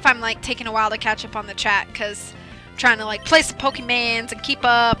 Sorry if I'm, like, taking a while to catch up on the chat, because I'm trying to, like, play some Pokemans and keep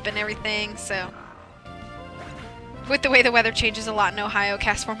up and everything, so. With the way the weather changes a lot in Ohio,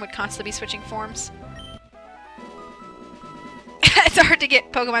 Castform would constantly be switching forms. It's hard to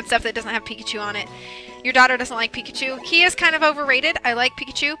get Pokemon stuff that doesn't have Pikachu on it. Your daughter doesn't like Pikachu. He is kind of overrated. I like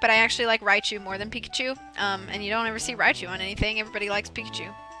Pikachu, but I actually like Raichu more than Pikachu. And you don't ever see Raichu on anything. Everybody likes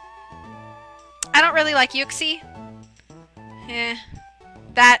Pikachu. I don't really like Uxie.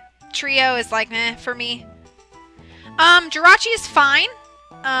 That trio is like, meh, for me. Jirachi is fine.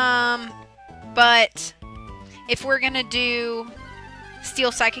 But if we're gonna do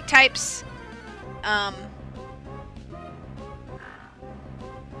Steel Psychic types,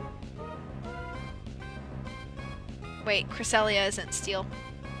 wait, Cresselia isn't Steel.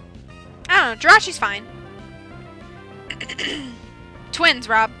 I don't know, Jirachi's fine. Twins,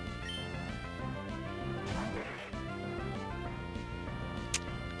 Rob.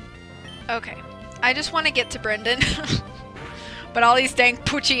 Okay. I just want to get to Brendan. But all these dang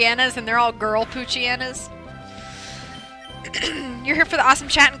Poochienas, and they're all girl Poochienas. You're here for the awesome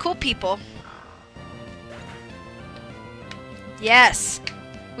chat and cool people. Yes.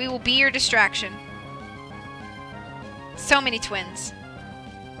 We will be your distraction. So many twins.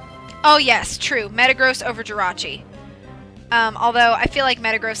 Oh yes, true. Metagross over Jirachi. Although I feel like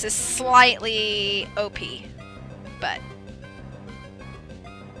Metagross is slightly OP. But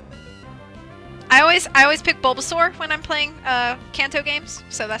I always pick Bulbasaur when I'm playing Kanto games,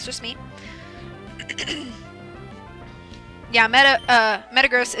 so that's just me. Yeah,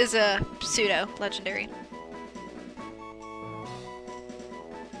 Metagross is a pseudo legendary.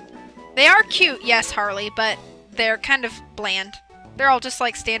 They are cute, yes, Harley, but they're kind of bland. They're all just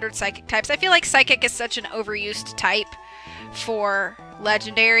like standard Psychic types. I feel like Psychic is such an overused type for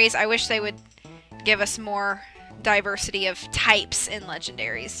legendaries. I wish they would give us more diversity of types in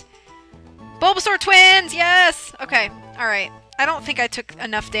legendaries. Bulbasaur twins! Yes! Okay, alright. I don't think I took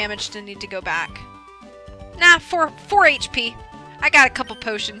enough damage to need to go back. Nah, 4 HP. I got a couple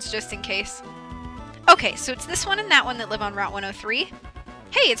potions just in case. Okay, so it's this one and that one that live on Route 103.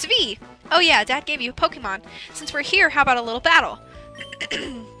 Hey, it's V! Oh yeah, Dad gave you a Pokemon. Since we're here, how about a little battle?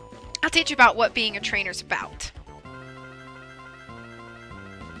 I'll teach you about what being a trainer's about.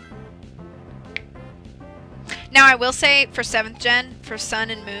 Now, I will say, for 7th gen, for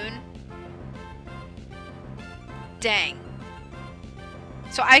Sun and Moon... Dang.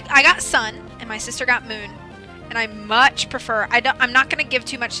 So I got Sun, and my sister got Moon. And I much prefer... I'm not going to give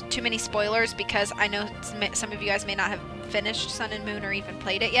too many spoilers, because I know some of you guys may not have finished Sun and Moon or even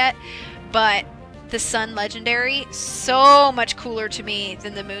played it yet. But the Sun Legendary, so much cooler to me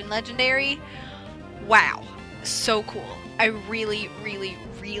than the Moon Legendary. Wow. So cool. I really, really,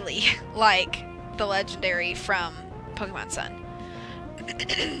 really like the Legendary from Pokemon Sun.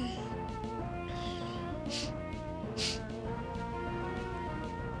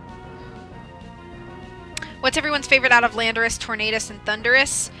 What's everyone's favorite out of Landorus, Tornadus, and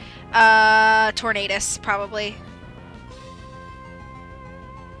Thundurus? Tornadus, probably.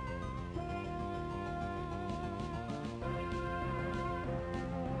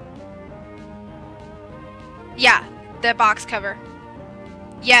 Yeah, the box cover.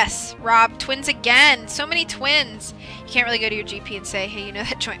 Yes, Rob, twins again. So many twins. You can't really go to your GP and say, hey, you know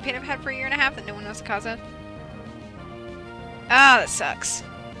that joint pain I've had for a year and a half that no one knows the cause of? Ah, that sucks.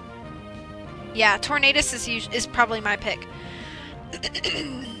 Yeah, Tornadus is probably my pick.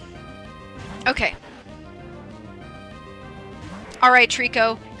 Okay. Alright,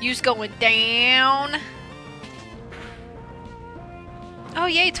 Trico. You's going down. Oh,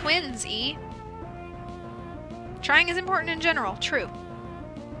 yay, twins, E. Trying is important in general. True.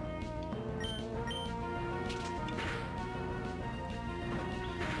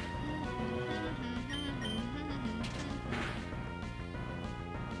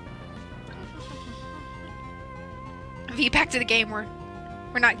 V, back to the game. We're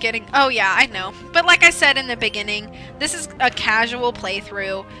not getting... Oh, yeah, I know. But like I said in the beginning, this is a casual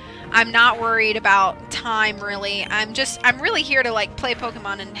playthrough. I'm not worried about time, really. I'm really here to, like, play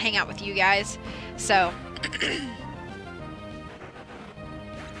Pokemon and hang out with you guys. So...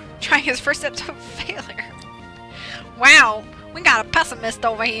 Trying his first step to failure. Wow, we got a pessimist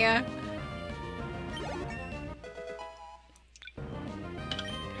over here.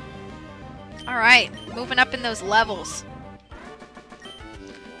 Alright, moving up in those levels.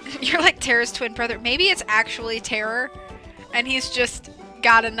 You're like Terra's twin brother. Maybe it's actually Terror, and he's just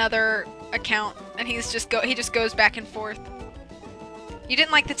got another account, and he just goes back and forth. You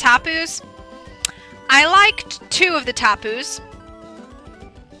didn't like the Tapus? I liked 2 of the Tapus.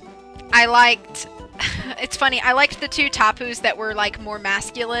 I liked... It's funny, I liked the 2 Tapus that were, like, more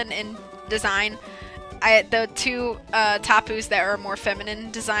masculine in design. The 2 Tapus that are more feminine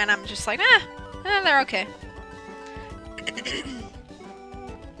design, I'm just like, they're okay.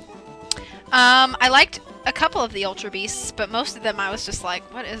 I liked a couple of the Ultra Beasts, but most of them I was just like,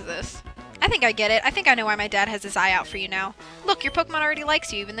 what is this? I think I get it. I think I know why my dad has his eye out for you now. Look, your Pokemon already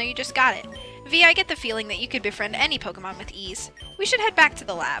likes you, even though you just got it. V, I get the feeling that you could befriend any Pokemon with ease. We should head back to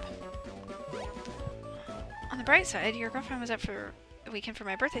the lab. On the bright side, your girlfriend was up for a weekend for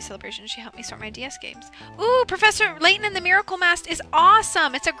my birthday celebration. She helped me sort my DS games. Ooh, Professor Layton and the Miracle Mask is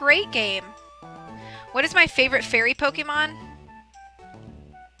awesome! It's a great game. What is my favorite fairy Pokemon?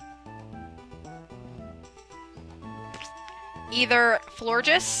 Either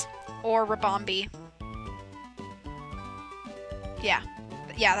Florges or Rabombi. Yeah.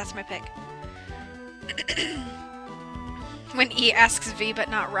 Yeah, that's my pick. When E asks V but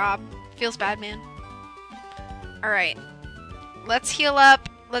not Rob. Feels bad, man. Alright. Let's heal up.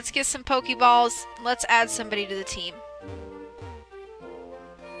 Let's get some Pokeballs. Let's add somebody to the team.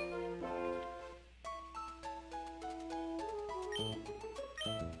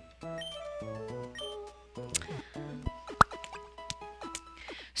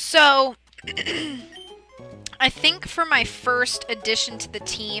 So, I think for my first addition to the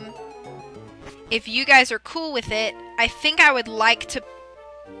team, if you guys are cool with it, I think I would like to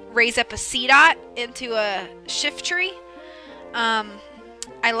raise up a Seedot into a Shiftry.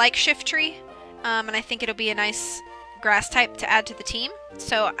 I like Shiftry, and I think it'll be a nice grass type to add to the team.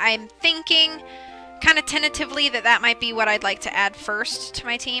 So I'm thinking kind of tentatively that might be what I'd like to add first to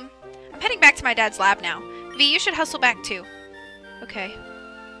my team. I'm heading back to my dad's lab now. V, you should hustle back too. Okay.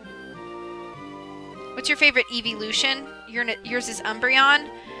 What's your favorite evolution? Yours is Umbreon.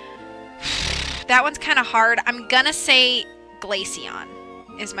 That one's kind of hard. I'm gonna say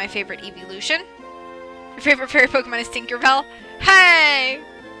Glaceon is my favorite evolution. Your favorite fairy Pokemon is Tinkerbell? Hey!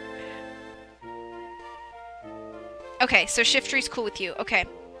 Okay, so Shiftry's cool with you. Okay,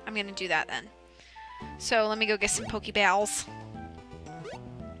 I'm gonna do that then. So let me go get some Pokeballs.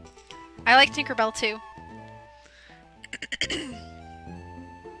 I like Tinkerbell too.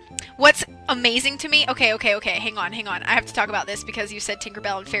 What's amazing to me... Okay, hang on. I have to talk about this because you said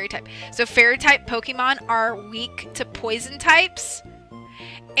Tinkerbell and Fairy type. So Fairy type Pokemon are weak to poison types.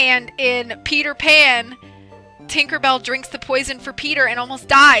 And in Peter Pan, Tinkerbell drinks the poison for Peter and almost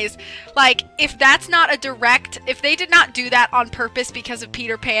dies. Like, if that's not a direct... If they did not do that on purpose because of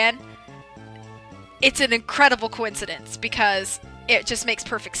Peter Pan, it's an incredible coincidence because it just makes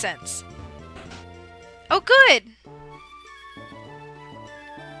perfect sense. Oh, good!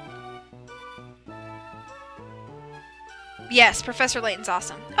 Yes, Professor Layton's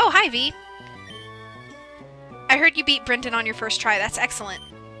awesome. Oh, hi, V. I heard you beat Brendan on your first try. That's excellent.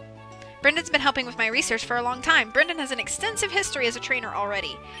 Brendan's been helping with my research for a long time. Brendan has an extensive history as a trainer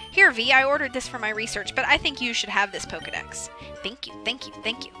already. Here, V, I ordered this for my research, but I think you should have this Pokedex. Thank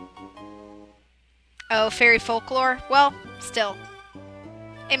you. Oh, fairy folklore? Well, still.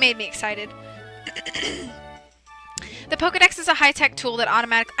 It made me excited. The Pokedex is a high-tech tool that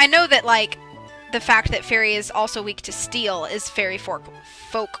automatically... I know that, like, the fact that fairy is also weak to steel is fairy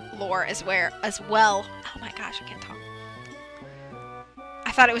folklore as well. Oh my gosh, I can't talk.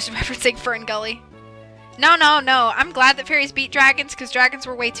 I thought it was referencing Fern Gully. No. I'm glad that fairies beat dragons because dragons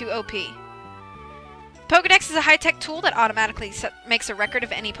were way too OP. Pokedex is a high-tech tool that automatically makes a record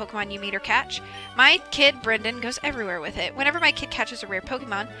of any Pokemon you meet or catch. My kid, Brendan, goes everywhere with it. Whenever my kid catches a rare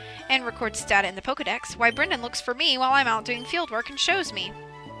Pokemon and records data in the Pokedex, why Brendan looks for me while I'm out doing fieldwork and shows me.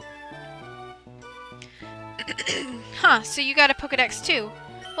 Huh, so you it's a Pokedex too.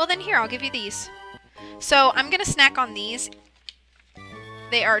 Well then here, I'll give you these. So I'm gonna snack on these.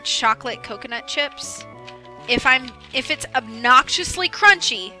 They are chocolate coconut chips. If it's obnoxiously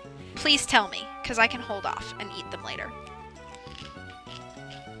crunchy, please tell me, because I can hold off and eat them later.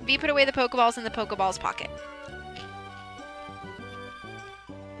 V, put away the Pokeballs in the Pokeball's pocket.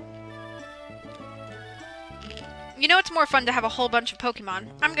 You know it's more fun to have a whole bunch of Pokemon.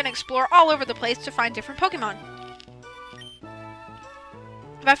 I'm gonna explore all over the place to find different Pokemon.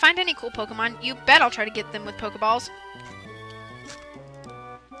 If I find any cool Pokemon, you bet I'll try to get them with Pokeballs.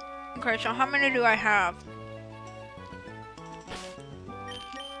 Okay, so how many do I have?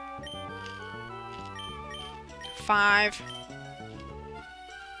 5.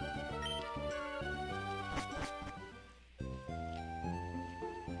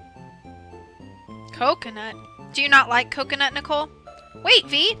 Coconut? Do you not like coconut, Nicole? Wait,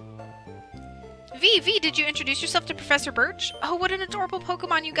 V! V, did you introduce yourself to Professor Birch? Oh, what an adorable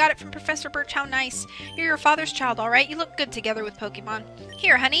Pokemon. You got it from Professor Birch. How nice. You're your father's child, alright? You look good together with Pokemon.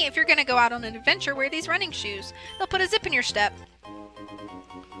 Here, honey, if you're gonna go out on an adventure, wear these running shoes. They'll put a zip in your step.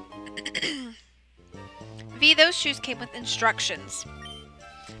 V, those shoes came with instructions.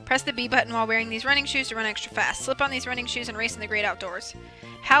 Press the B button while wearing these running shoes to run extra fast. Slip on these running shoes and race in the great outdoors.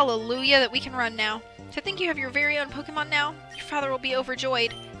 Hallelujah that we can run now. To think you have your very own Pokemon now? Your father will be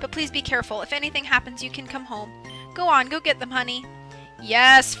overjoyed. But please be careful. If anything happens, you can come home. Go on, go get them, honey.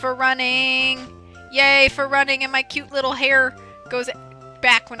 Yes, for running. Yay, for running, and my cute little hair goes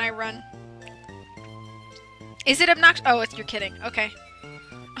back when I run. Is it obnoxious? Oh, you're kidding. Okay.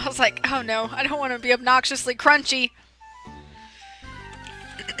 I was like, oh no, I don't want to be obnoxiously crunchy.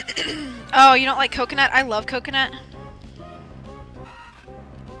 Oh, you don't like coconut? I love coconut.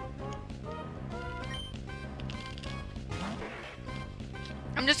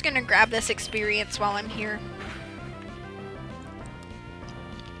 I'm just gonna grab this experience while I'm here.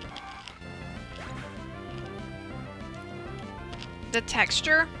 The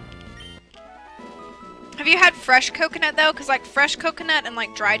texture. Have you had fresh coconut though? Because like fresh coconut and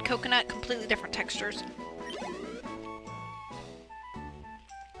like dried coconut, completely different textures.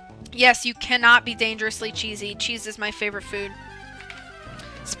 Yes, you cannot be dangerously cheesy. Cheese is my favorite food.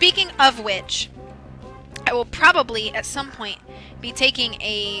 Speaking of which, I will probably at some point be taking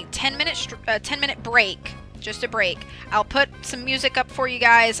a 10-minute break. Just a break. I'll put some music up for you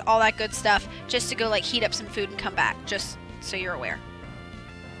guys, all that good stuff, just to go like heat up some food and come back, just so you're aware.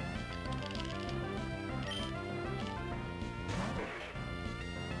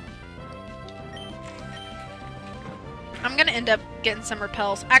 I'm gonna end up getting some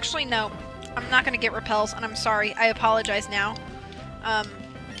repels. Actually, no. I'm not gonna get repels, and I'm sorry. I apologize now.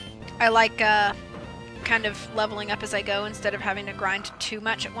 I like kind of leveling up as I go instead of having to grind too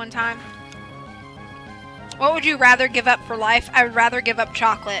much at one time. What would you rather give up for life? I would rather give up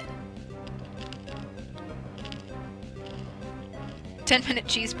chocolate. 10-minute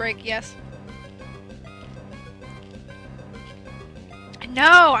cheese break, yes. No,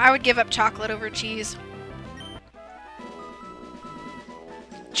 I would give up chocolate over cheese.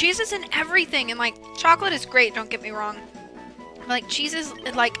 Cheese is in everything, and like, chocolate is great, don't get me wrong. Like, cheese is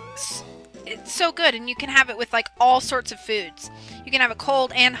like, it's so good, and you can have it with like all sorts of foods. You can have it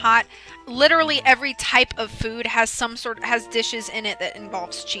cold and hot. Literally every type of food has has dishes in it that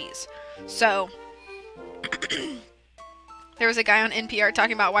involves cheese. So there was a guy on NPR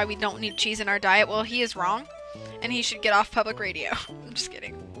talking about why we don't need cheese in our diet. Well, he is wrong, and he should get off public radio. I'm just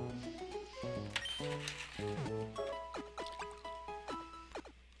kidding.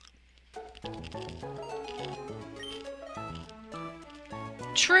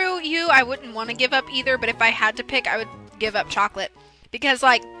 True, I wouldn't want to give up either, but if I had to pick, I would give up chocolate. Because,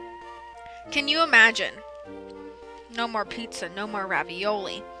 like, can you imagine? No more pizza, no more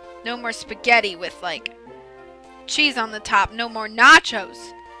ravioli, no more spaghetti with, like, cheese on the top, no more nachos.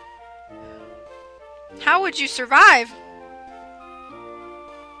 How would you survive?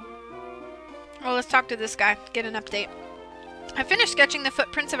 Well, let's talk to this guy, get an update. I finished sketching the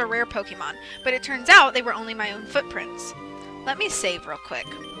footprints of a rare Pokemon, but it turns out they were only my own footprints. Let me save real quick.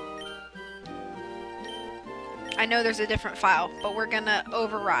 I know there's a different file, but we're gonna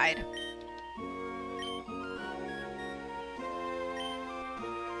override.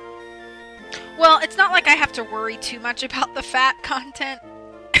 Well, it's not like I have to worry too much about the fat content,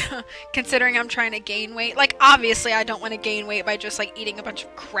 considering I'm trying to gain weight. Like, obviously I don't want to gain weight by just, like, eating a bunch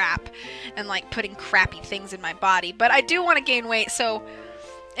of crap and, like, putting crappy things in my body. But I do want to gain weight, so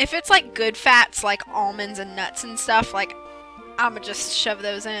if it's, like, good fats, like almonds and nuts and stuff, like, I'ma just shove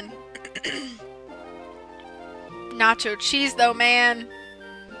those in. Nacho cheese, though, man.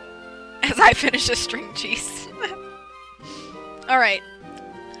 As I finish a string cheese. Alright.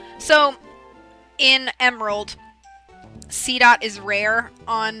 So, in Emerald, C-Dot is rare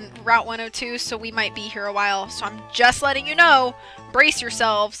on Route 102, so we might be here a while. So I'm just letting you know, brace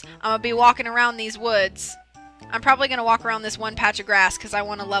yourselves. I'm gonna be walking around these woods. I'm probably gonna walk around this one patch of grass because I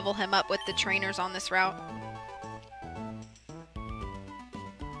want to level him up with the trainers on this route.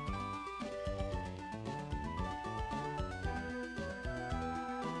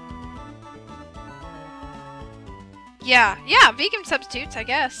 Yeah, vegan substitutes, I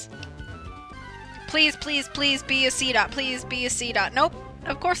guess. Please, please, please be a C-Dot. Please be a C-Dot. Nope,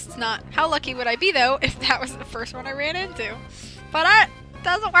 of course it's not. How lucky would I be, though, if that was the first one I ran into? But it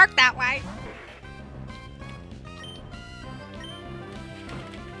doesn't work that way.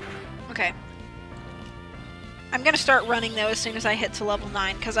 Okay. I'm gonna start running, though, as soon as I hit to level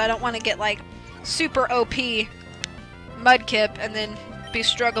 9, because I don't want to get, like, super OP Mudkip and then be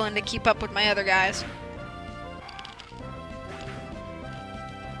struggling to keep up with my other guys.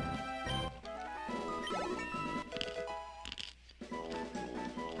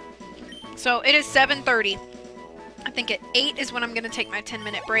 So it is 7:30. I think at 8 is when I'm going to take my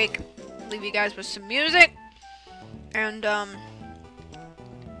 10-minute break. Leave you guys with some music. And, all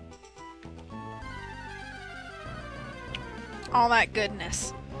that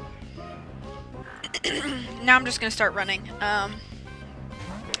goodness. Now I'm just going to start running.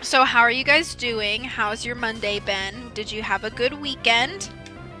 So how are you guys doing? How's your Monday been? Did you have a good weekend?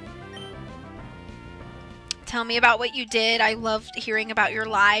 Tell me about what you did. I loved hearing about your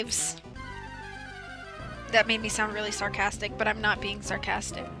lives. That made me sound really sarcastic, but I'm not being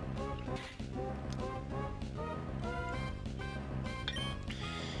sarcastic.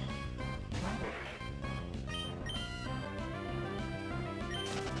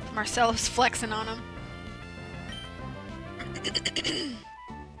 Marcelo's flexing on him.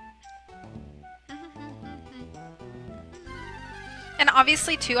 And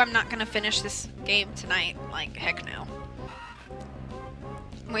obviously, too, I'm not gonna finish this game tonight. Like, heck no.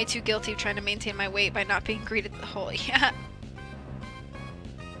 I'm way too guilty trying to maintain my weight by not being greeted the whole. Yeah.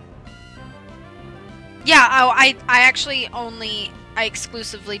 Yeah, oh, I actually I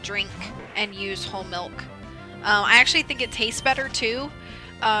exclusively drink and use whole milk. I actually think it tastes better, too.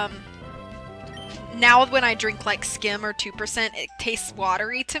 Now when I drink like skim or 2%, it tastes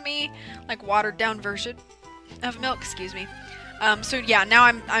watery to me, like watered down version of milk, excuse me. So yeah, now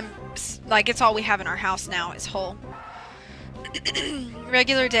I'm like, it's all we have in our house now is whole.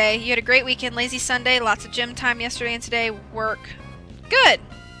 Regular day. You had a great weekend, lazy Sunday, lots of gym time yesterday and today, work. Good.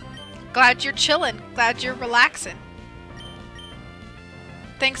 Glad you're chilling. Glad you're relaxing.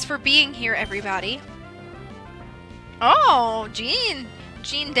 Thanks for being here, everybody. Oh, Jean.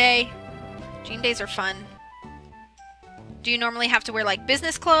 Jean Day. Jean Days are fun. Do you normally have to wear like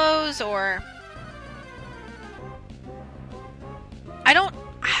business clothes or... I don't...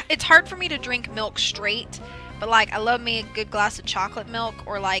 It's hard for me to drink milk straight, but like I love me a good glass of chocolate milk,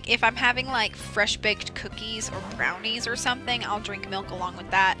 or like if I'm having like fresh baked cookies or brownies or something, I'll drink milk along with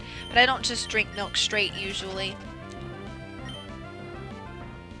that. But I don't just drink milk straight usually.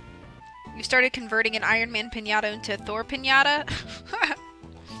 You started converting an Iron Man piñata into a Thor piñata?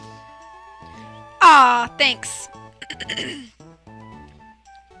 Ah, thanks.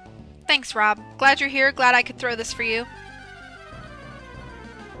 Thanks, Rob. Glad you're here. Glad I could throw this for you.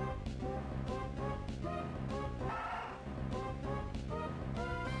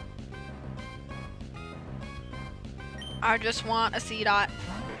 I just want a C-dot.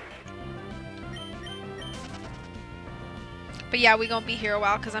 But yeah, we gonna be here a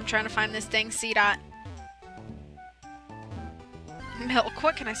while because I'm trying to find this dang C-dot. Milk.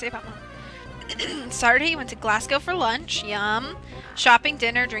 What can I say about milk? Saturday, you went to Glasgow for lunch. Yum. Shopping,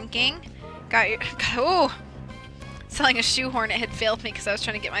 dinner, drinking. Got your... Oh! Selling a shoehorn, it had failed me because I was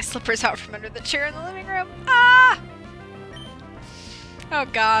trying to get my slippers out from under the chair in the living room. Ah! Oh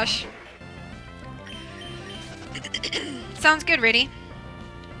gosh. Sounds good, Riddy.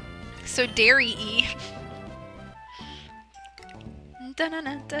 So dairy-y.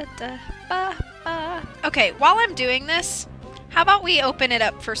 Okay, while I'm doing this, how about we open it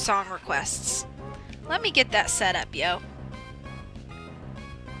up for song requests? Let me get that set up, yo.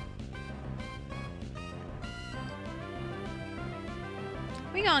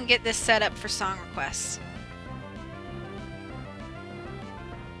 We gonna get this set up for song requests.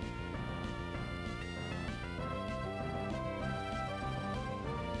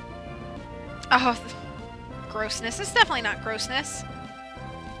 Oh, grossness. It's definitely not grossness.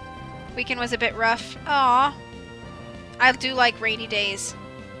 Weekend was a bit rough. Aw. I do like rainy days.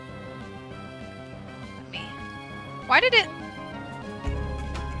 Let me... Why did it...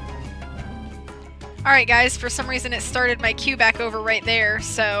 Alright guys, for some reason it started my queue back over right there,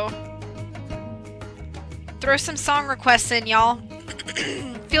 so... Throw some song requests in, y'all.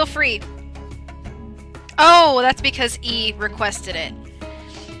 Feel free. Oh, that's because E requested it.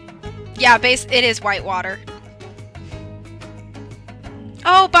 Yeah, it is Whitewater.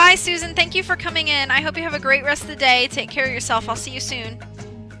 Oh, bye, Susan. Thank you for coming in. I hope you have a great rest of the day. Take care of yourself. I'll see you soon.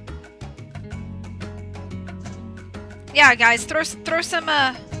 Yeah, guys, throw some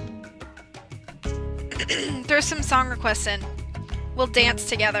throw some song requests in. We'll dance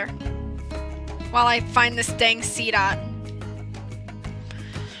together while I find this dang C-dot.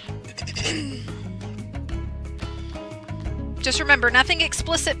 Just remember, nothing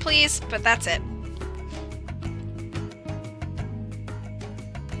explicit, please, but that's it.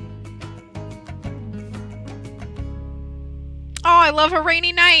 Oh, I love a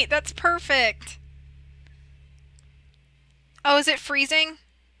rainy night. That's perfect. Oh, is it freezing?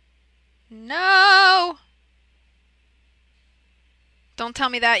 No! Don't tell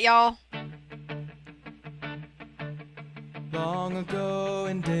me that, y'all. Long ago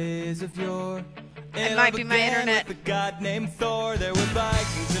in days of yore, it might be my internet. With a god named Thor, there were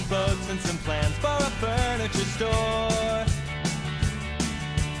Vikings and boats and some plans for a furniture store.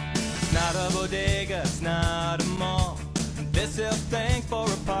 It's not a bodega, it's not a mall. This hill thing for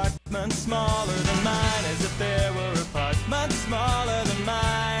apartments smaller than mine, as if there were apartments smaller than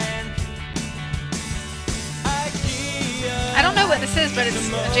mine. IKEA, I don't know what this is, but it's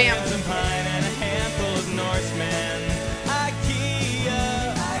a jam. And a handful of Norsemen.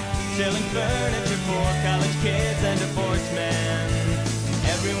 IKEA, selling furniture for college kids and divorced men.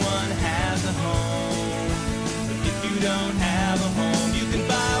 Everyone has a home, but if you don't have a home, you can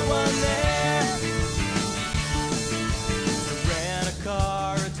buy one there. Rent a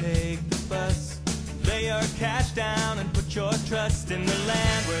car or take the bus. Lay your cash down and put your trust in the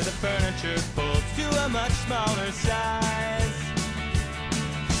land where the furniture folds to a much smaller size.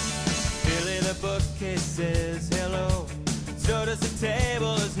 Billy the bookcase says hello. So does the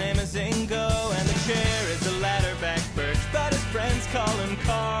table, his name is Ingo. And the chair is a ladder-back birch, but his friends call him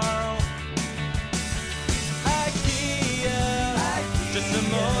Carl. IKEA, just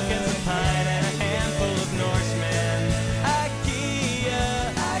some oak and some pine and a handful of Norsemen.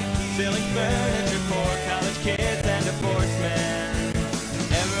 IKEA, selling furniture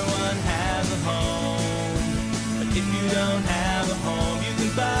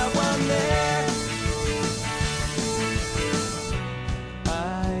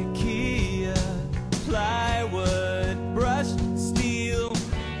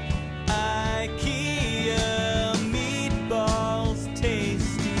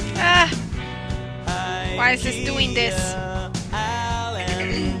Why is this doing this?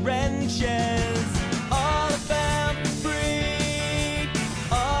 Allen wrenches, all about the freak,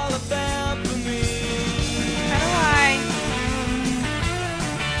 all about the me. How do I?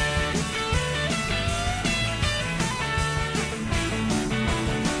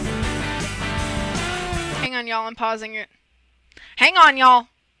 Hang on, y'all. I'm pausing it. Hang on, y'all.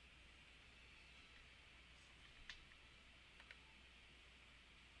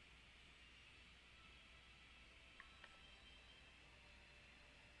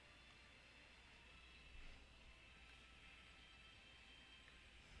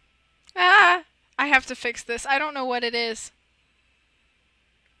 Ah! I have to fix this. I don't know what it is.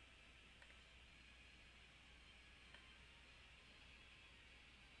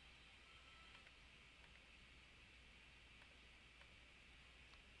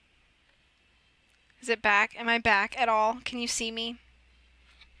 Is it back? Am I back at all? Can you see me?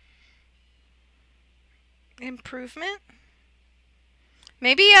 Improvement?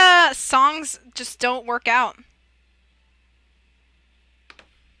 Maybe songs just don't work out.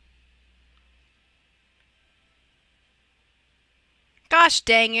 Gosh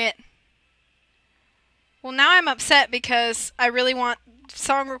dang it. Well, now I'm upset because I really want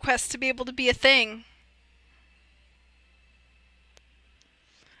song requests to be able to be a thing.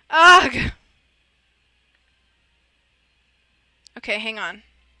 Ugh! Okay, hang on.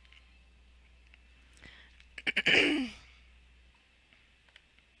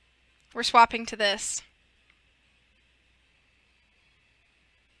 We're swapping to this.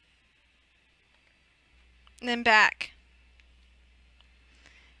 And then back.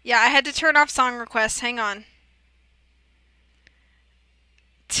 Yeah, I had to turn off song requests. Hang on.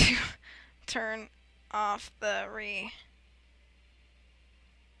 To turn off the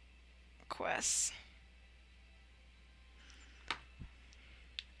requests.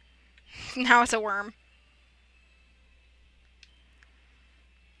 Now it's a worm.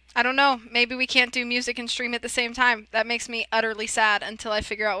 I don't know. Maybe we can't do music and stream at the same time. That makes me utterly sad until I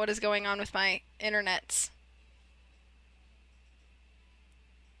figure out what is going on with my internets.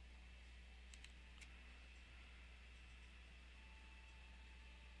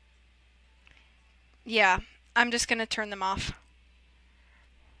 Yeah, I'm just gonna turn them off.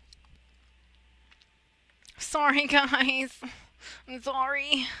 Sorry, guys. I'm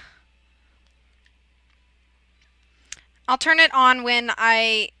sorry. I'll turn it on when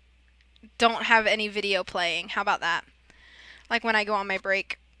I don't have any video playing. How about that? Like when I go on my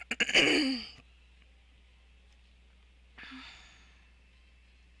break.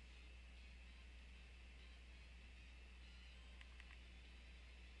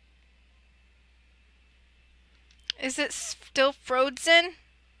 Is it still frozen?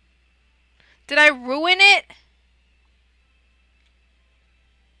 Did I ruin it?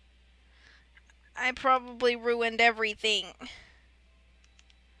 I probably ruined everything.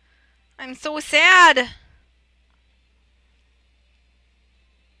 I'm so sad.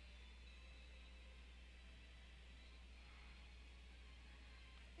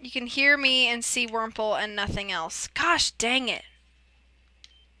 You can hear me and see Wurmple and nothing else. Gosh dang it.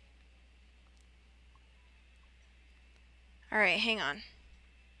 Alright, hang on.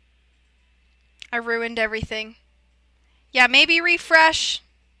 I ruined everything. Yeah, maybe refresh.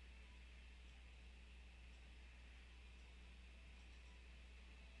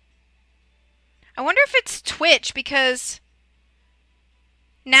 I wonder if it's Twitch because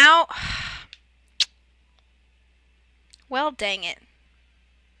now... Well, dang it.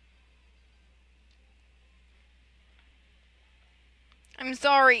 I'm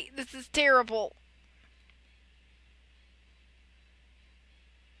sorry. This is terrible.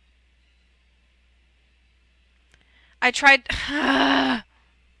 I tried... I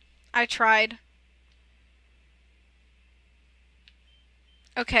tried.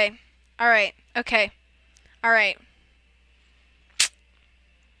 Okay. Alright. Okay. Alright.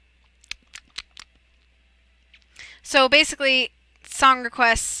 So basically, song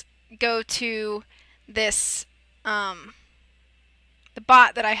requests go to this, the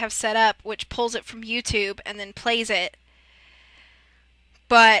bot that I have set up, which pulls it from YouTube and then plays it.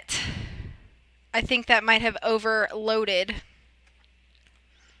 But I think that might have overloaded.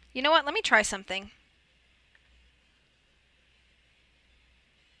 You know what? Let me try something.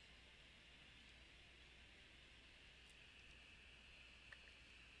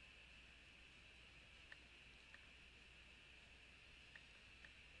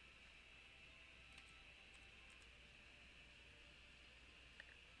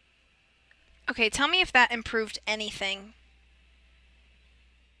 Okay, tell me if that improved anything.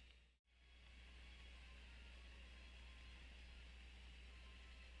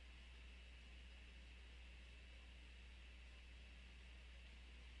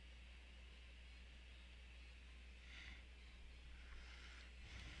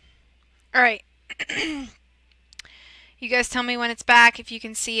 Alright. You guys tell me when it's back, if you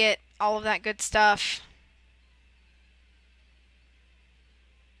can see it, all of that good stuff.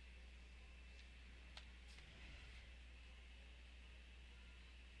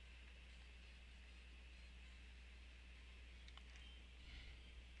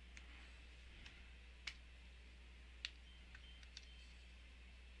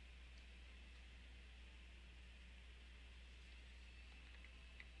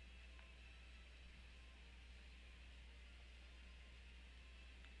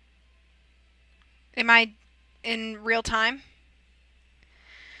 Am I in real time?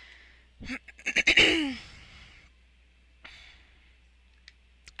 I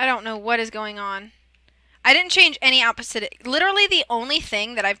don't know what is going on. I didn't change any opposite. Literally the only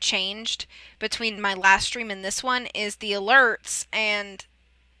thing that I've changed between my last stream and this one is the alerts and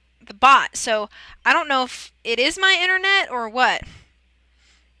the bot. So I don't know if it is my internet or what.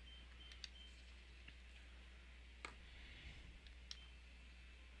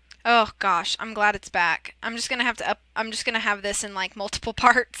 Oh gosh, I'm glad it's back. I'm just gonna have this in like multiple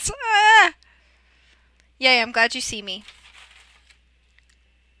parts. Ah! Yay, I'm glad you see me.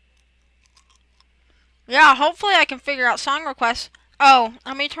 Yeah, hopefully I can figure out song requests. Oh,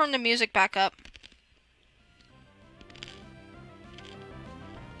 let me turn the music back up.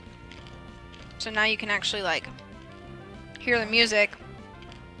 So now you can actually like hear the music.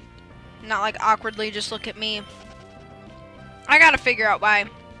 Not like awkwardly just look at me. I gotta figure out why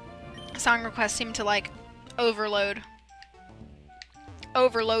song requests seem to like overload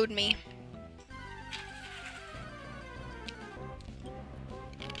me.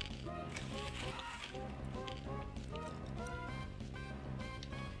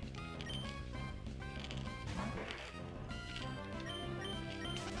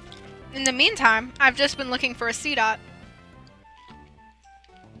 In the meantime, I've just been looking for a C-Dot.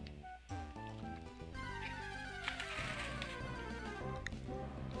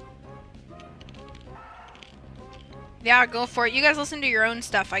 Yeah, go for it. You guys listen to your own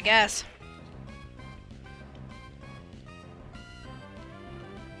stuff, I guess.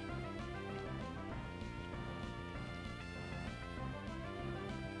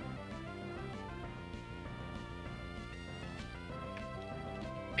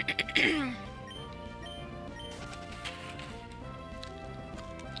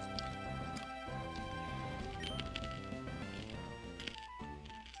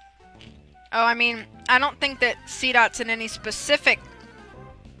 Oh, I mean, I don't think that C-Dot's in any specific...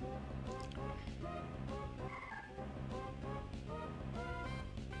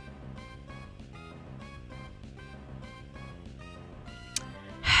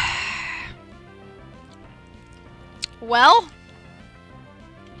 Well...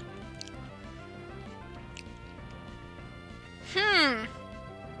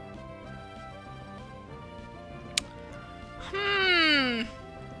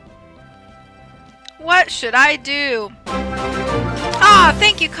 What should I do? Ah,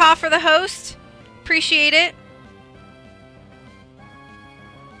 thank you, Ka, for the host. Appreciate it.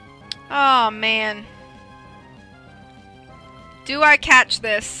 Oh, man. Do I catch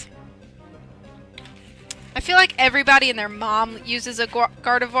this? I feel like everybody and their mom uses a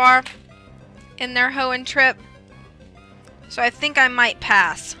Gardevoir in their Hoenn trip. So I think I might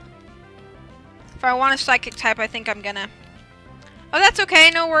pass. If I want a psychic type, I think I'm gonna... Oh, that's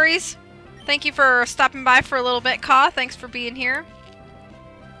okay. No worries. Thank you for stopping by for a little bit, Ka. Thanks for being here.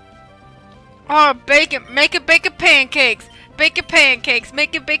 Oh, bacon. Make it pancakes. Bacon pancakes.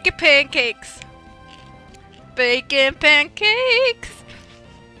 Make it pancakes. Bacon pancakes.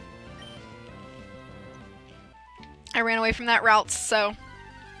 I ran away from that route, so...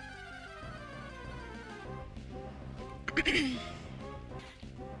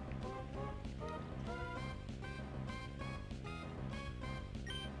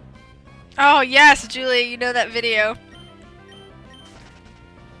 Oh, yes, Julia, you know that video.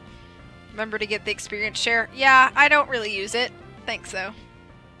 Remember to get the experience share? Yeah, I don't really use it. Thanks, though.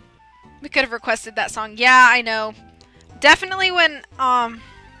 We could have requested that song. Yeah, I know. Definitely when, at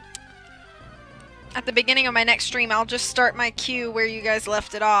the beginning of my next stream, I'll just start my queue where you guys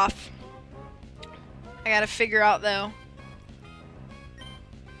left it off. I gotta figure out, though.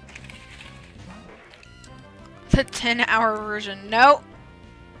 The 10-hour version. Nope.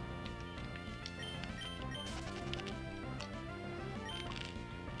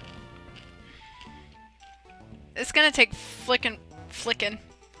 It's gonna take frickin'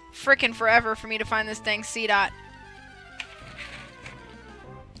 forever for me to find this dang C-Dot.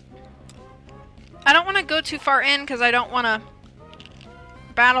 I don't want to go too far in because I don't want to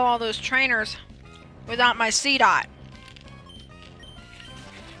battle all those trainers without my C-Dot.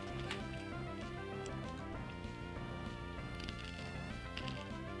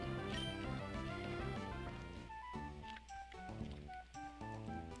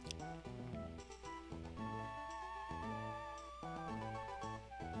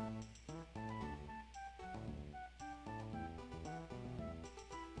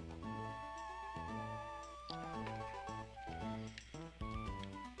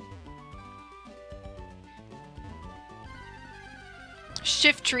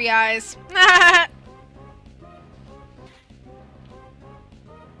 Shift tree eyes.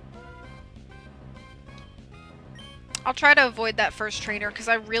 I'll try to avoid that first trainer because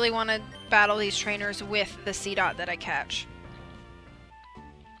I really want to battle these trainers with the C-Dot that I catch.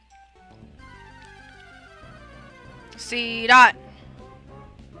 C-Dot!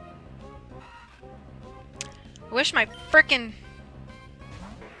 I wish my frickin'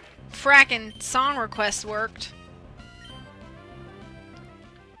 song request worked.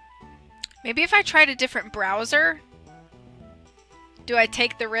 Maybe if I tried a different browser? Do I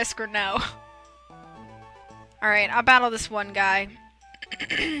take the risk or no? Alright, I'll battle this one guy.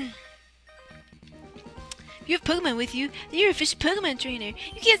 If you have Pokemon with you, then you're a official Pokemon trainer.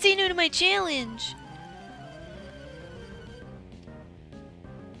 You can't say no to my challenge.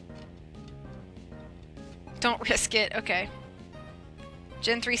 Don't risk it. Okay.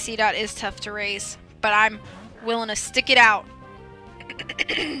 Gen 3 C-Dot is tough to raise, but I'm willing to stick it out.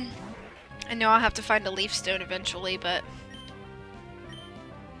 I know I'll have to find a Leaf Stone eventually, but...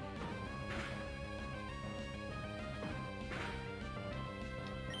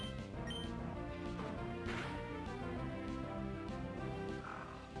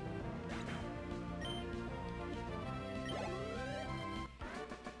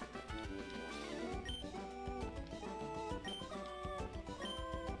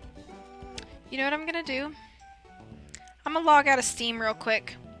 You know what I'm gonna do? I'm gonna log out of Steam real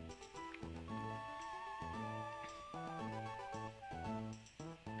quick.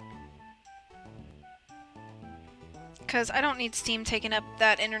 Because I don't need Steam taking up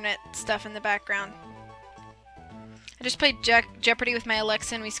that internet stuff in the background. I just played Jeopardy with my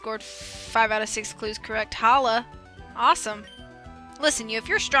Alexa and we scored 5 out of 6 clues correct. Holla! Awesome. Listen, if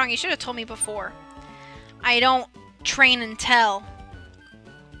you're strong, you should have told me before. I don't train and tell.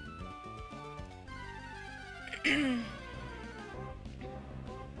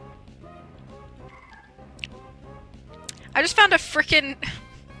 I just found a frickin'...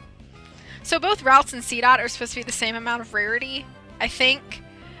 So both Routes and C-Dot are supposed to be the same amount of rarity, I think.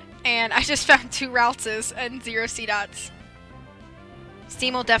 And I just found 2 Routses and 0 C-Dots.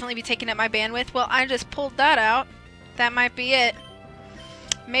 Steam will definitely be taking up my bandwidth. Well, I just pulled that out. That might be it.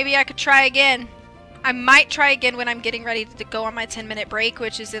 Maybe I could try again. I might try again when I'm getting ready to go on my 10-minute break,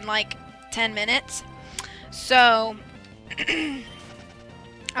 which is in like 10 minutes. So,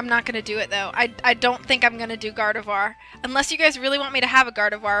 I'm not going to do it though. I don't think I'm going to do Gardevoir. Unless you guys really want me to have a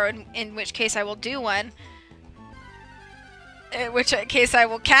Gardevoir, in which case I will do one. In which case I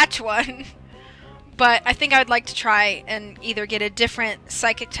will catch one. But I think I would like to try and either get a different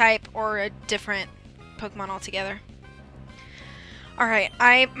Psychic type or a different Pokemon altogether. Alright,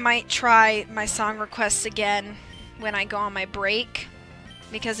 I might try my song requests again when I go on my break.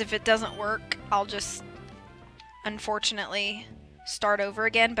 Because if it doesn't work, I'll just... unfortunately start over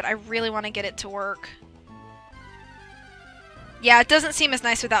again, but I really want to get it to work. Yeah, it doesn't seem as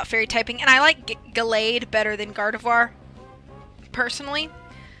nice without fairy typing, and I like Gallade better than Gardevoir, personally.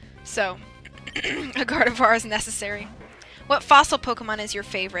 So, a Gardevoir is necessary. What fossil Pokemon is your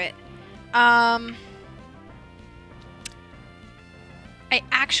favorite? I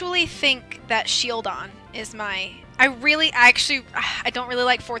actually think that Shieldon is my... I don't really like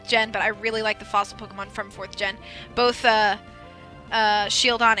 4th gen, but I really like the fossil Pokemon from 4th gen. Both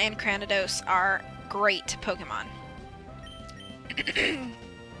Shieldon and Cranidos are great Pokemon.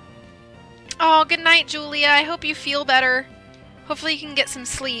 Oh, good night, Julia. I hope you feel better. Hopefully you can get some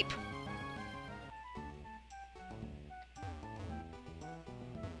sleep.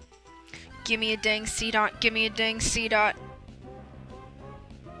 Gimme a dang C-Dot. Gimme a dang C-Dot.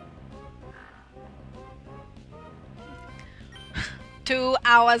 Two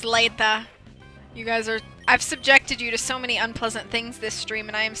hours later. You guys are... I've subjected you to so many unpleasant things this stream,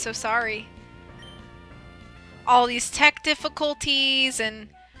 and I am so sorry. All these tech difficulties, and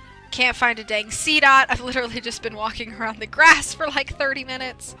can't find a dang C-Dot. I've literally just been walking around the grass for like 30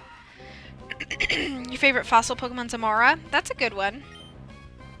 minutes. Your favorite fossil Pokemon's Amara? That's a good one.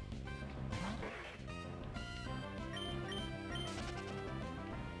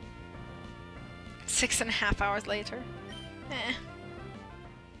 Six and a half hours later. Eh.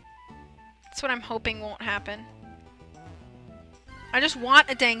 That's what I'm hoping won't happen. I just want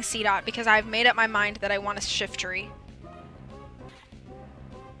a dang C-Dot because I've made up my mind that I want a Shiftry.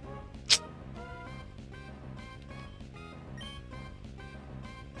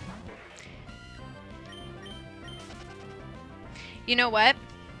 You know what?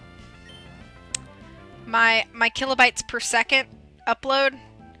 My kilobytes per second upload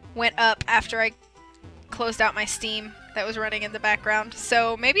went up after I closed out my Steam that was running in the background.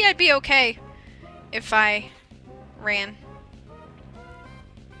 So maybe I'd be okay if I ran.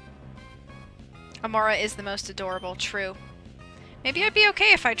 Amara is the most adorable, true. Maybe I'd be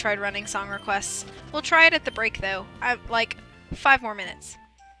okay if I tried running song requests. We'll try it at the break, though. Like, 5 more minutes.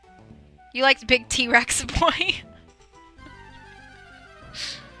 You liked Big T-Rex boy?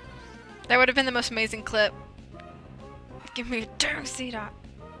 That would have been the most amazing clip. Give me a darn C-Dot.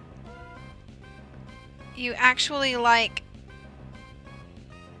 You actually like...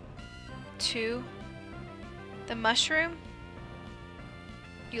 the mushroom?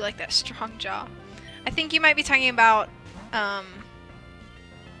 You like that strong jaw. I think you might be talking about, I'm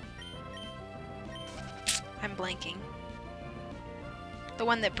blanking. The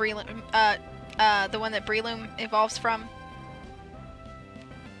one that Breloom, evolves from.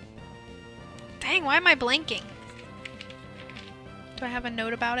 Dang, why am I blanking? Do I have a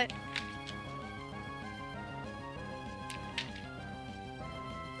note about it?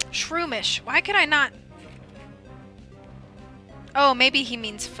 Shroomish. Why could I not... Oh, maybe he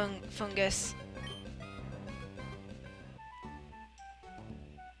means fungus.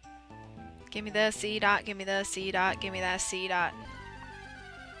 Give me the C-Dot, give me the C-Dot, give me that C-Dot.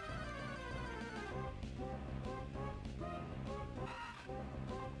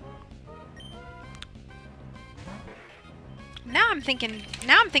 Now I'm thinking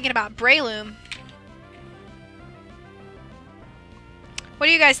about Breloom. What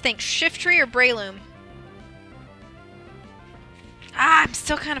do you guys think? Shiftry or Breloom? Ah, I'm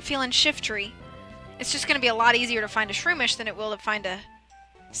still kind of feeling Shiftry. It's just going to be a lot easier to find a Shroomish than it will to find a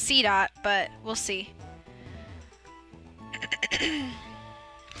C-Dot, but we'll see.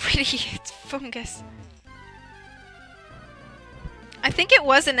 Pretty, it's fungus. I think it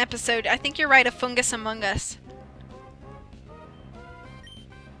was an episode. I think you're right, a Fungus Among Us.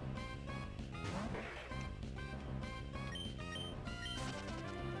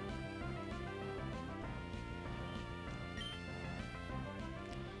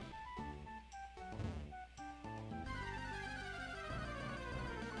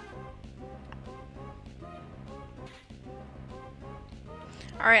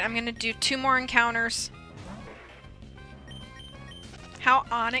 Alright, I'm gonna do 2 more encounters. How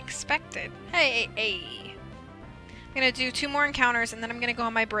unexpected. Hey, hey. I'm gonna do 2 more encounters and then I'm gonna go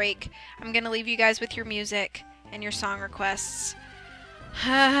on my break. I'm gonna leave you guys with your music and your song requests.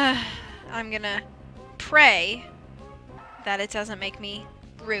 I'm gonna pray that it doesn't make me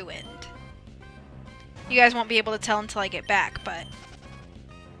ruined. You guys won't be able to tell until I get back, but...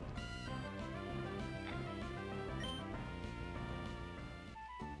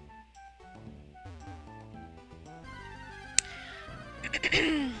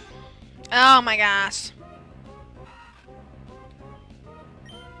 Oh my gosh.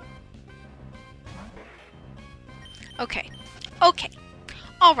 Okay. Okay.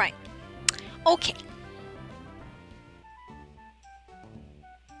 Alright. Okay.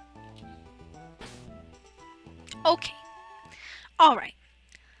 Okay. Alright.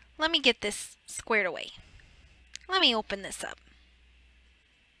 Let me get this squared away. Let me open this up.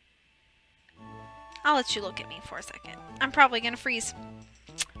 I'll let you look at me for a second. I'm probably gonna freeze.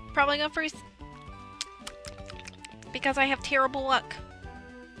 Probably gonna freeze. Because I have terrible luck.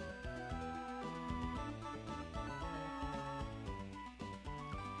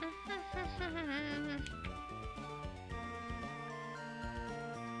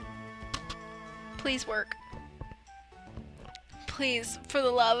 Please work. Please, for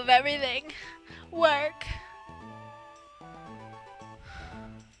the love of everything, work.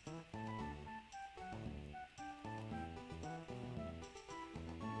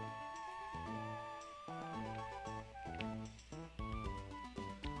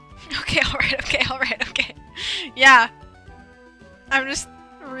 Okay, alright, okay. Yeah. I'm just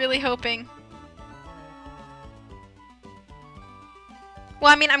really hoping.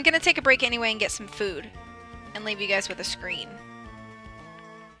 Well, I mean, I'm gonna take a break anyway and get some food. And leave you guys with a screen.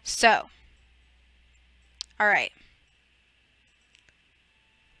 So. Alright.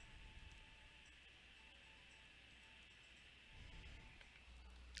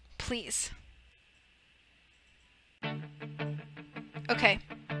 Please. Okay.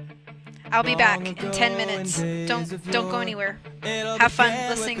 I'll be back in 10 minutes. Don't go anywhere. Have fun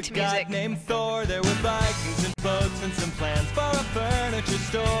listening to music. Named Thor. There were Vikings and boats and some plans for a furniture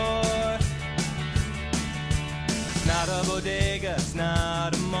store. It's not a bodega, it's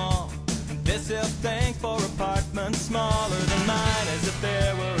not a mall. This hill thing for apartments smaller than mine, as if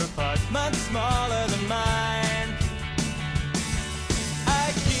there were apartments smaller than mine.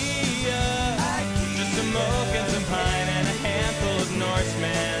 IKEA, just some oak and some pine and a handful of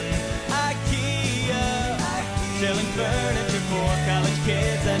Norsemen. Selling furniture for college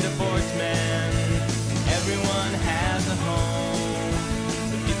kids and divorced men. Everyone has a home,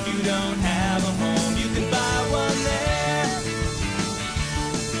 but if you don't have a home,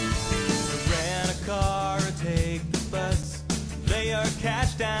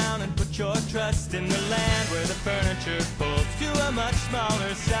 in the land where the furniture folds to a much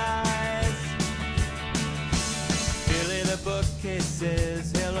smaller size. Billy the bookcase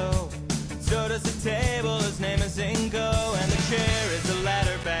says hello, so does the table, his name is Ingo, and the chair is a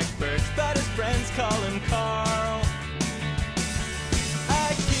ladder-back birch, but his friends call him Carl.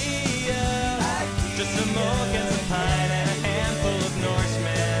 IKEA, just some oak and some pine and a handful of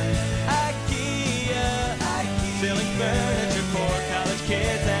Norsemen. IKEA, selling furniture for college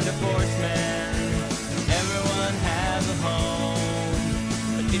kids and divorced men. Everyone has a home,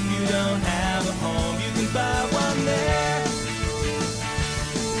 but if you don't have a home, you can buy one there.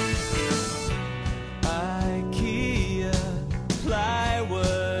 IKEA,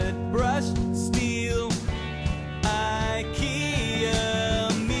 plywood, brushed steel. IKEA,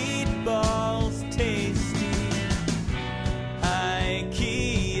 meatballs tasty.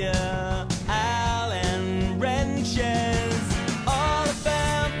 IKEA, Allen wrenches. All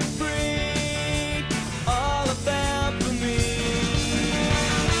about free, all about for me.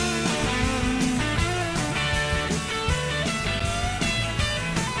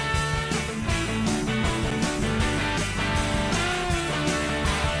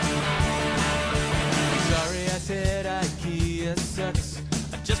 Sorry I said IKEA sucks.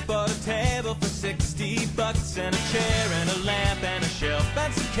 I just bought a table for $60 and a chair and a lamp and a shelf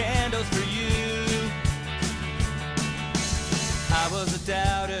and some candles for you. I was a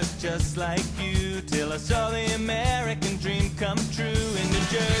doubter just like you till I saw the American dream come true. In New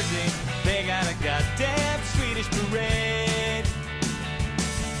Jersey, they got a goddamn Swedish parade.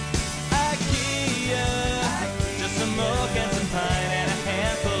 IKEA, just some oak and some pine and a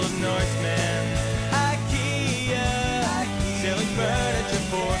handful of Norsemen. IKEA, selling furniture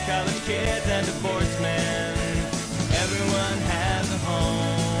for college kids and divorced men. Everyone has a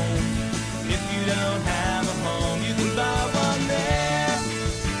home. If you don't have a home, you can buy one there.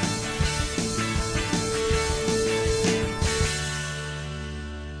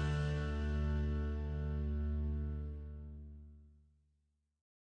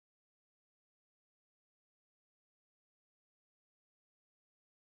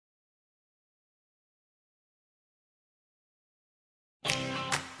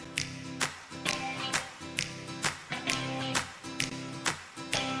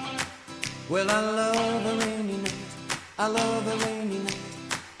 Well, I love a rainy night, I love a rainy night.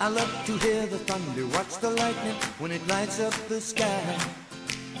 I love to hear the thunder, watch the lightning when it lights up the sky.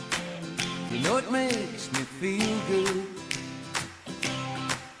 You know it makes me feel good.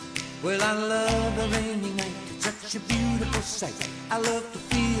 Well, I love a rainy night, it's such a beautiful sight. I love to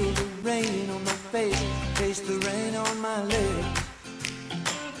feel the rain on my face, taste the rain on my lips.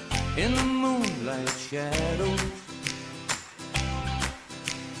 In the moonlight shadows,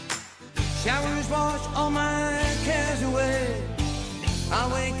 showers wash all my cares away. I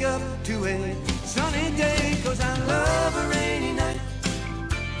wake up to a sunny day, 'cause I love a rainy night.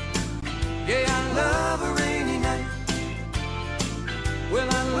 Yeah, I love a rainy night. Well,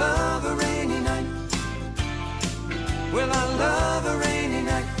 I love a rainy night. Well, I love a rainy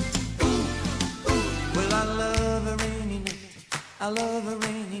night. Ooh, ooh. Well, I love a rainy night. I love a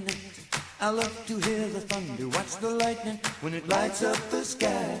rainy night. I love to hear the thunder, watch the lightning when it lights up the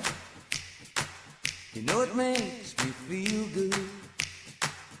sky. You know it makes me feel good.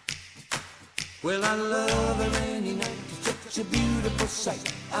 Well, I love a rainy night, it's such a beautiful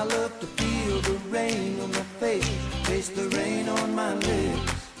sight. I love to feel the rain on my face, taste the rain on my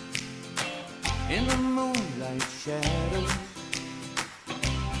lips. In the moonlight shadows,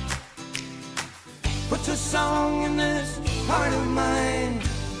 puts a song in this heart of mine,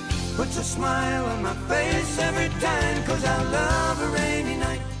 puts a smile on my face every time, 'cause I love a rainy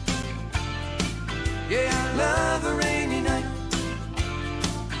night. Yeah, I love a rainy night.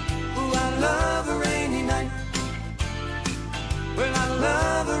 Ooh, I love a rainy night. Well, I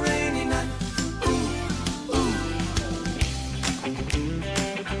love a rainy night. Ooh, ooh.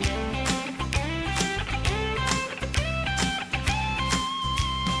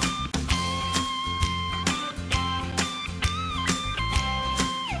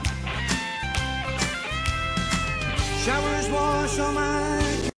 Showers wash all my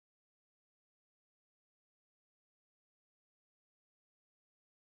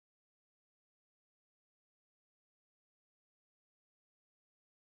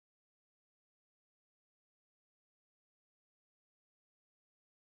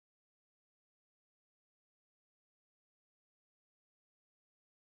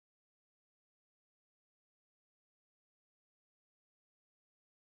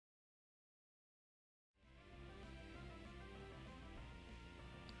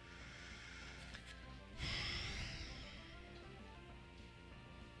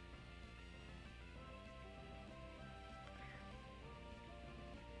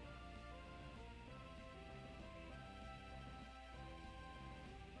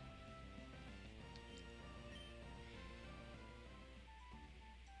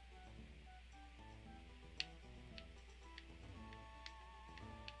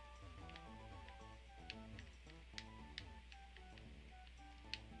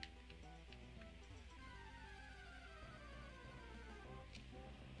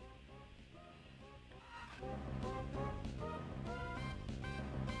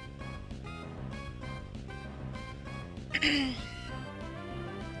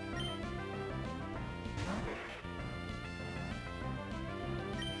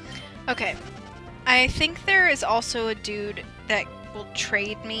Okay. I think there is also a dude that will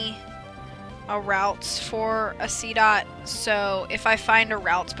trade me a routes for a C-Dot, so if I find a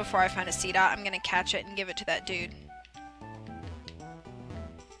routes before I find a C-Dot, I'm gonna catch it and give it to that dude.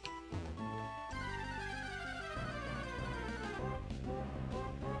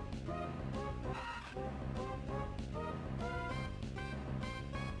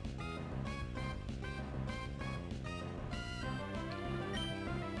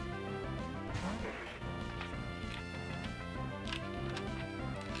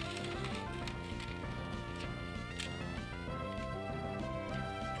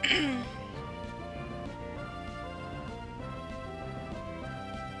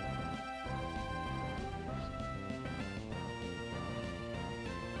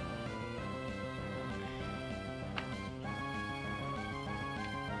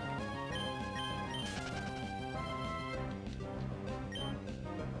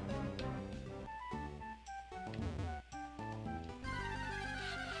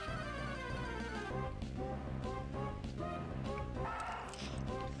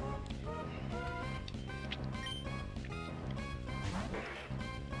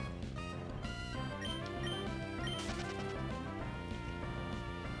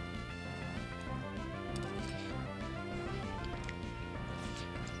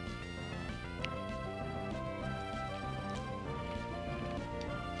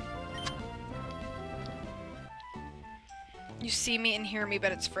 You see me and hear me,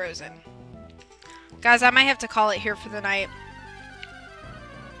 but it's frozen. Guys, I might have to call it here for the night.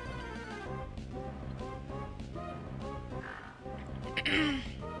 I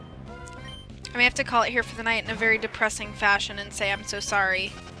may have to call it here for the night in a very depressing fashion and say I'm so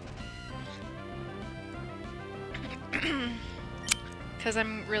sorry. Because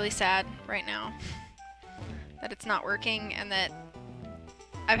I'm really sad right now that it's not working and that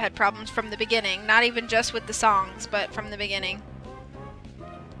I've had problems from the beginning. Not even just with the songs, but from the beginning.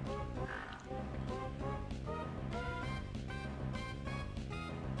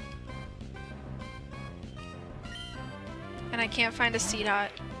 And I can't find a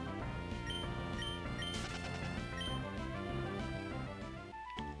C-Dot.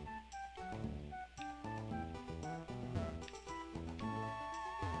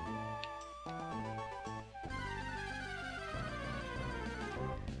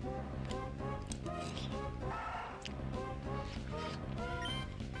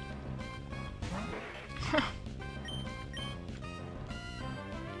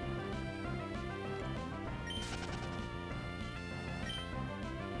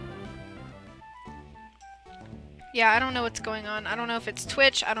 Yeah, I don't know what's going on. I don't know if it's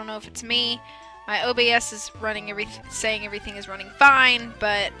Twitch. I don't know if it's me. My OBS is running saying everything is running fine,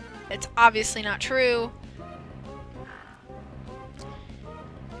 but it's obviously not true.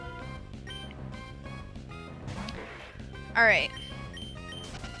 Alright.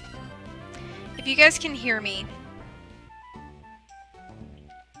 If you guys can hear me,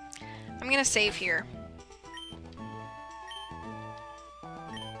 I'm gonna save here.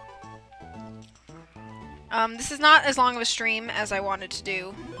 This is not as long of a stream as I wanted to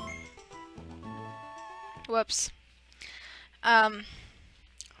do. Whoops. I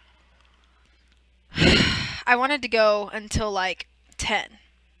wanted to go until like 10.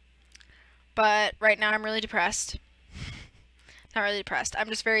 But right now I'm really depressed. Not really depressed. I'm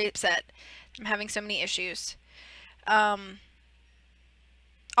just very upset. I'm having so many issues. Also,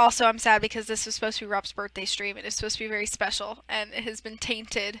 I'm sad because this was supposed to be Rob's birthday stream. It is supposed to be very special, and it has been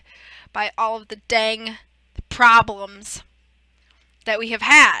tainted by all of the dang problems that we have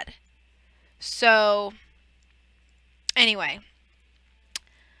had. So, anyway.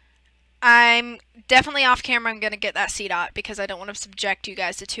 I'm definitely off camera. I'm going to get that C-Dot because I don't want to subject you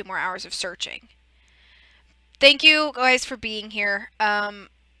guys to 2 more hours of searching. Thank you guys for being here.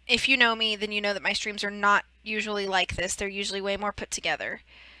 If you know me, then you know that my streams are not usually like this. They're usually way more put together.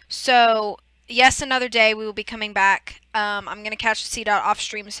 So, yes, another day we will be coming back. I'm going to catch the C-Dot off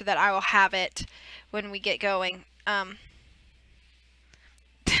stream so that I will have it when we get going.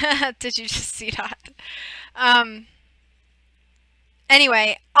 Did you just see that?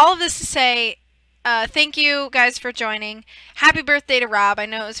 Anyway, all of this to say, thank you guys for joining. Happy birthday to Rob. I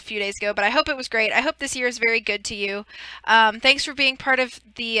know it was a few days ago, but I hope it was great. I hope this year is very good to you. Thanks for being part of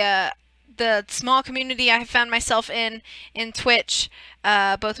the small community I have found myself in Twitch,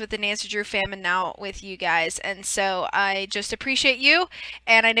 both with the Nancy Drew fam and now with you guys. And so I just appreciate you,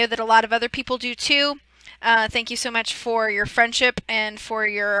 and I know that a lot of other people do too. Thank you so much for your friendship and for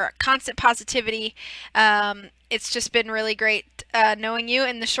your constant positivity. it's just been really great knowing you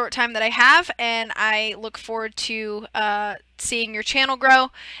in the short time that I have, and I look forward to seeing your channel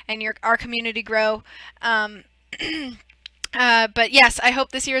grow and our community grow. But yes, I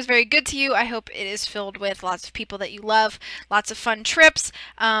hope this year is very good to you. I hope it is filled with lots of people that you love, lots of fun trips,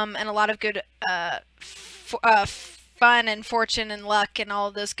 and a lot of good fun and fortune and luck and all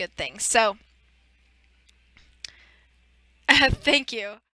of those good things. So, thank you.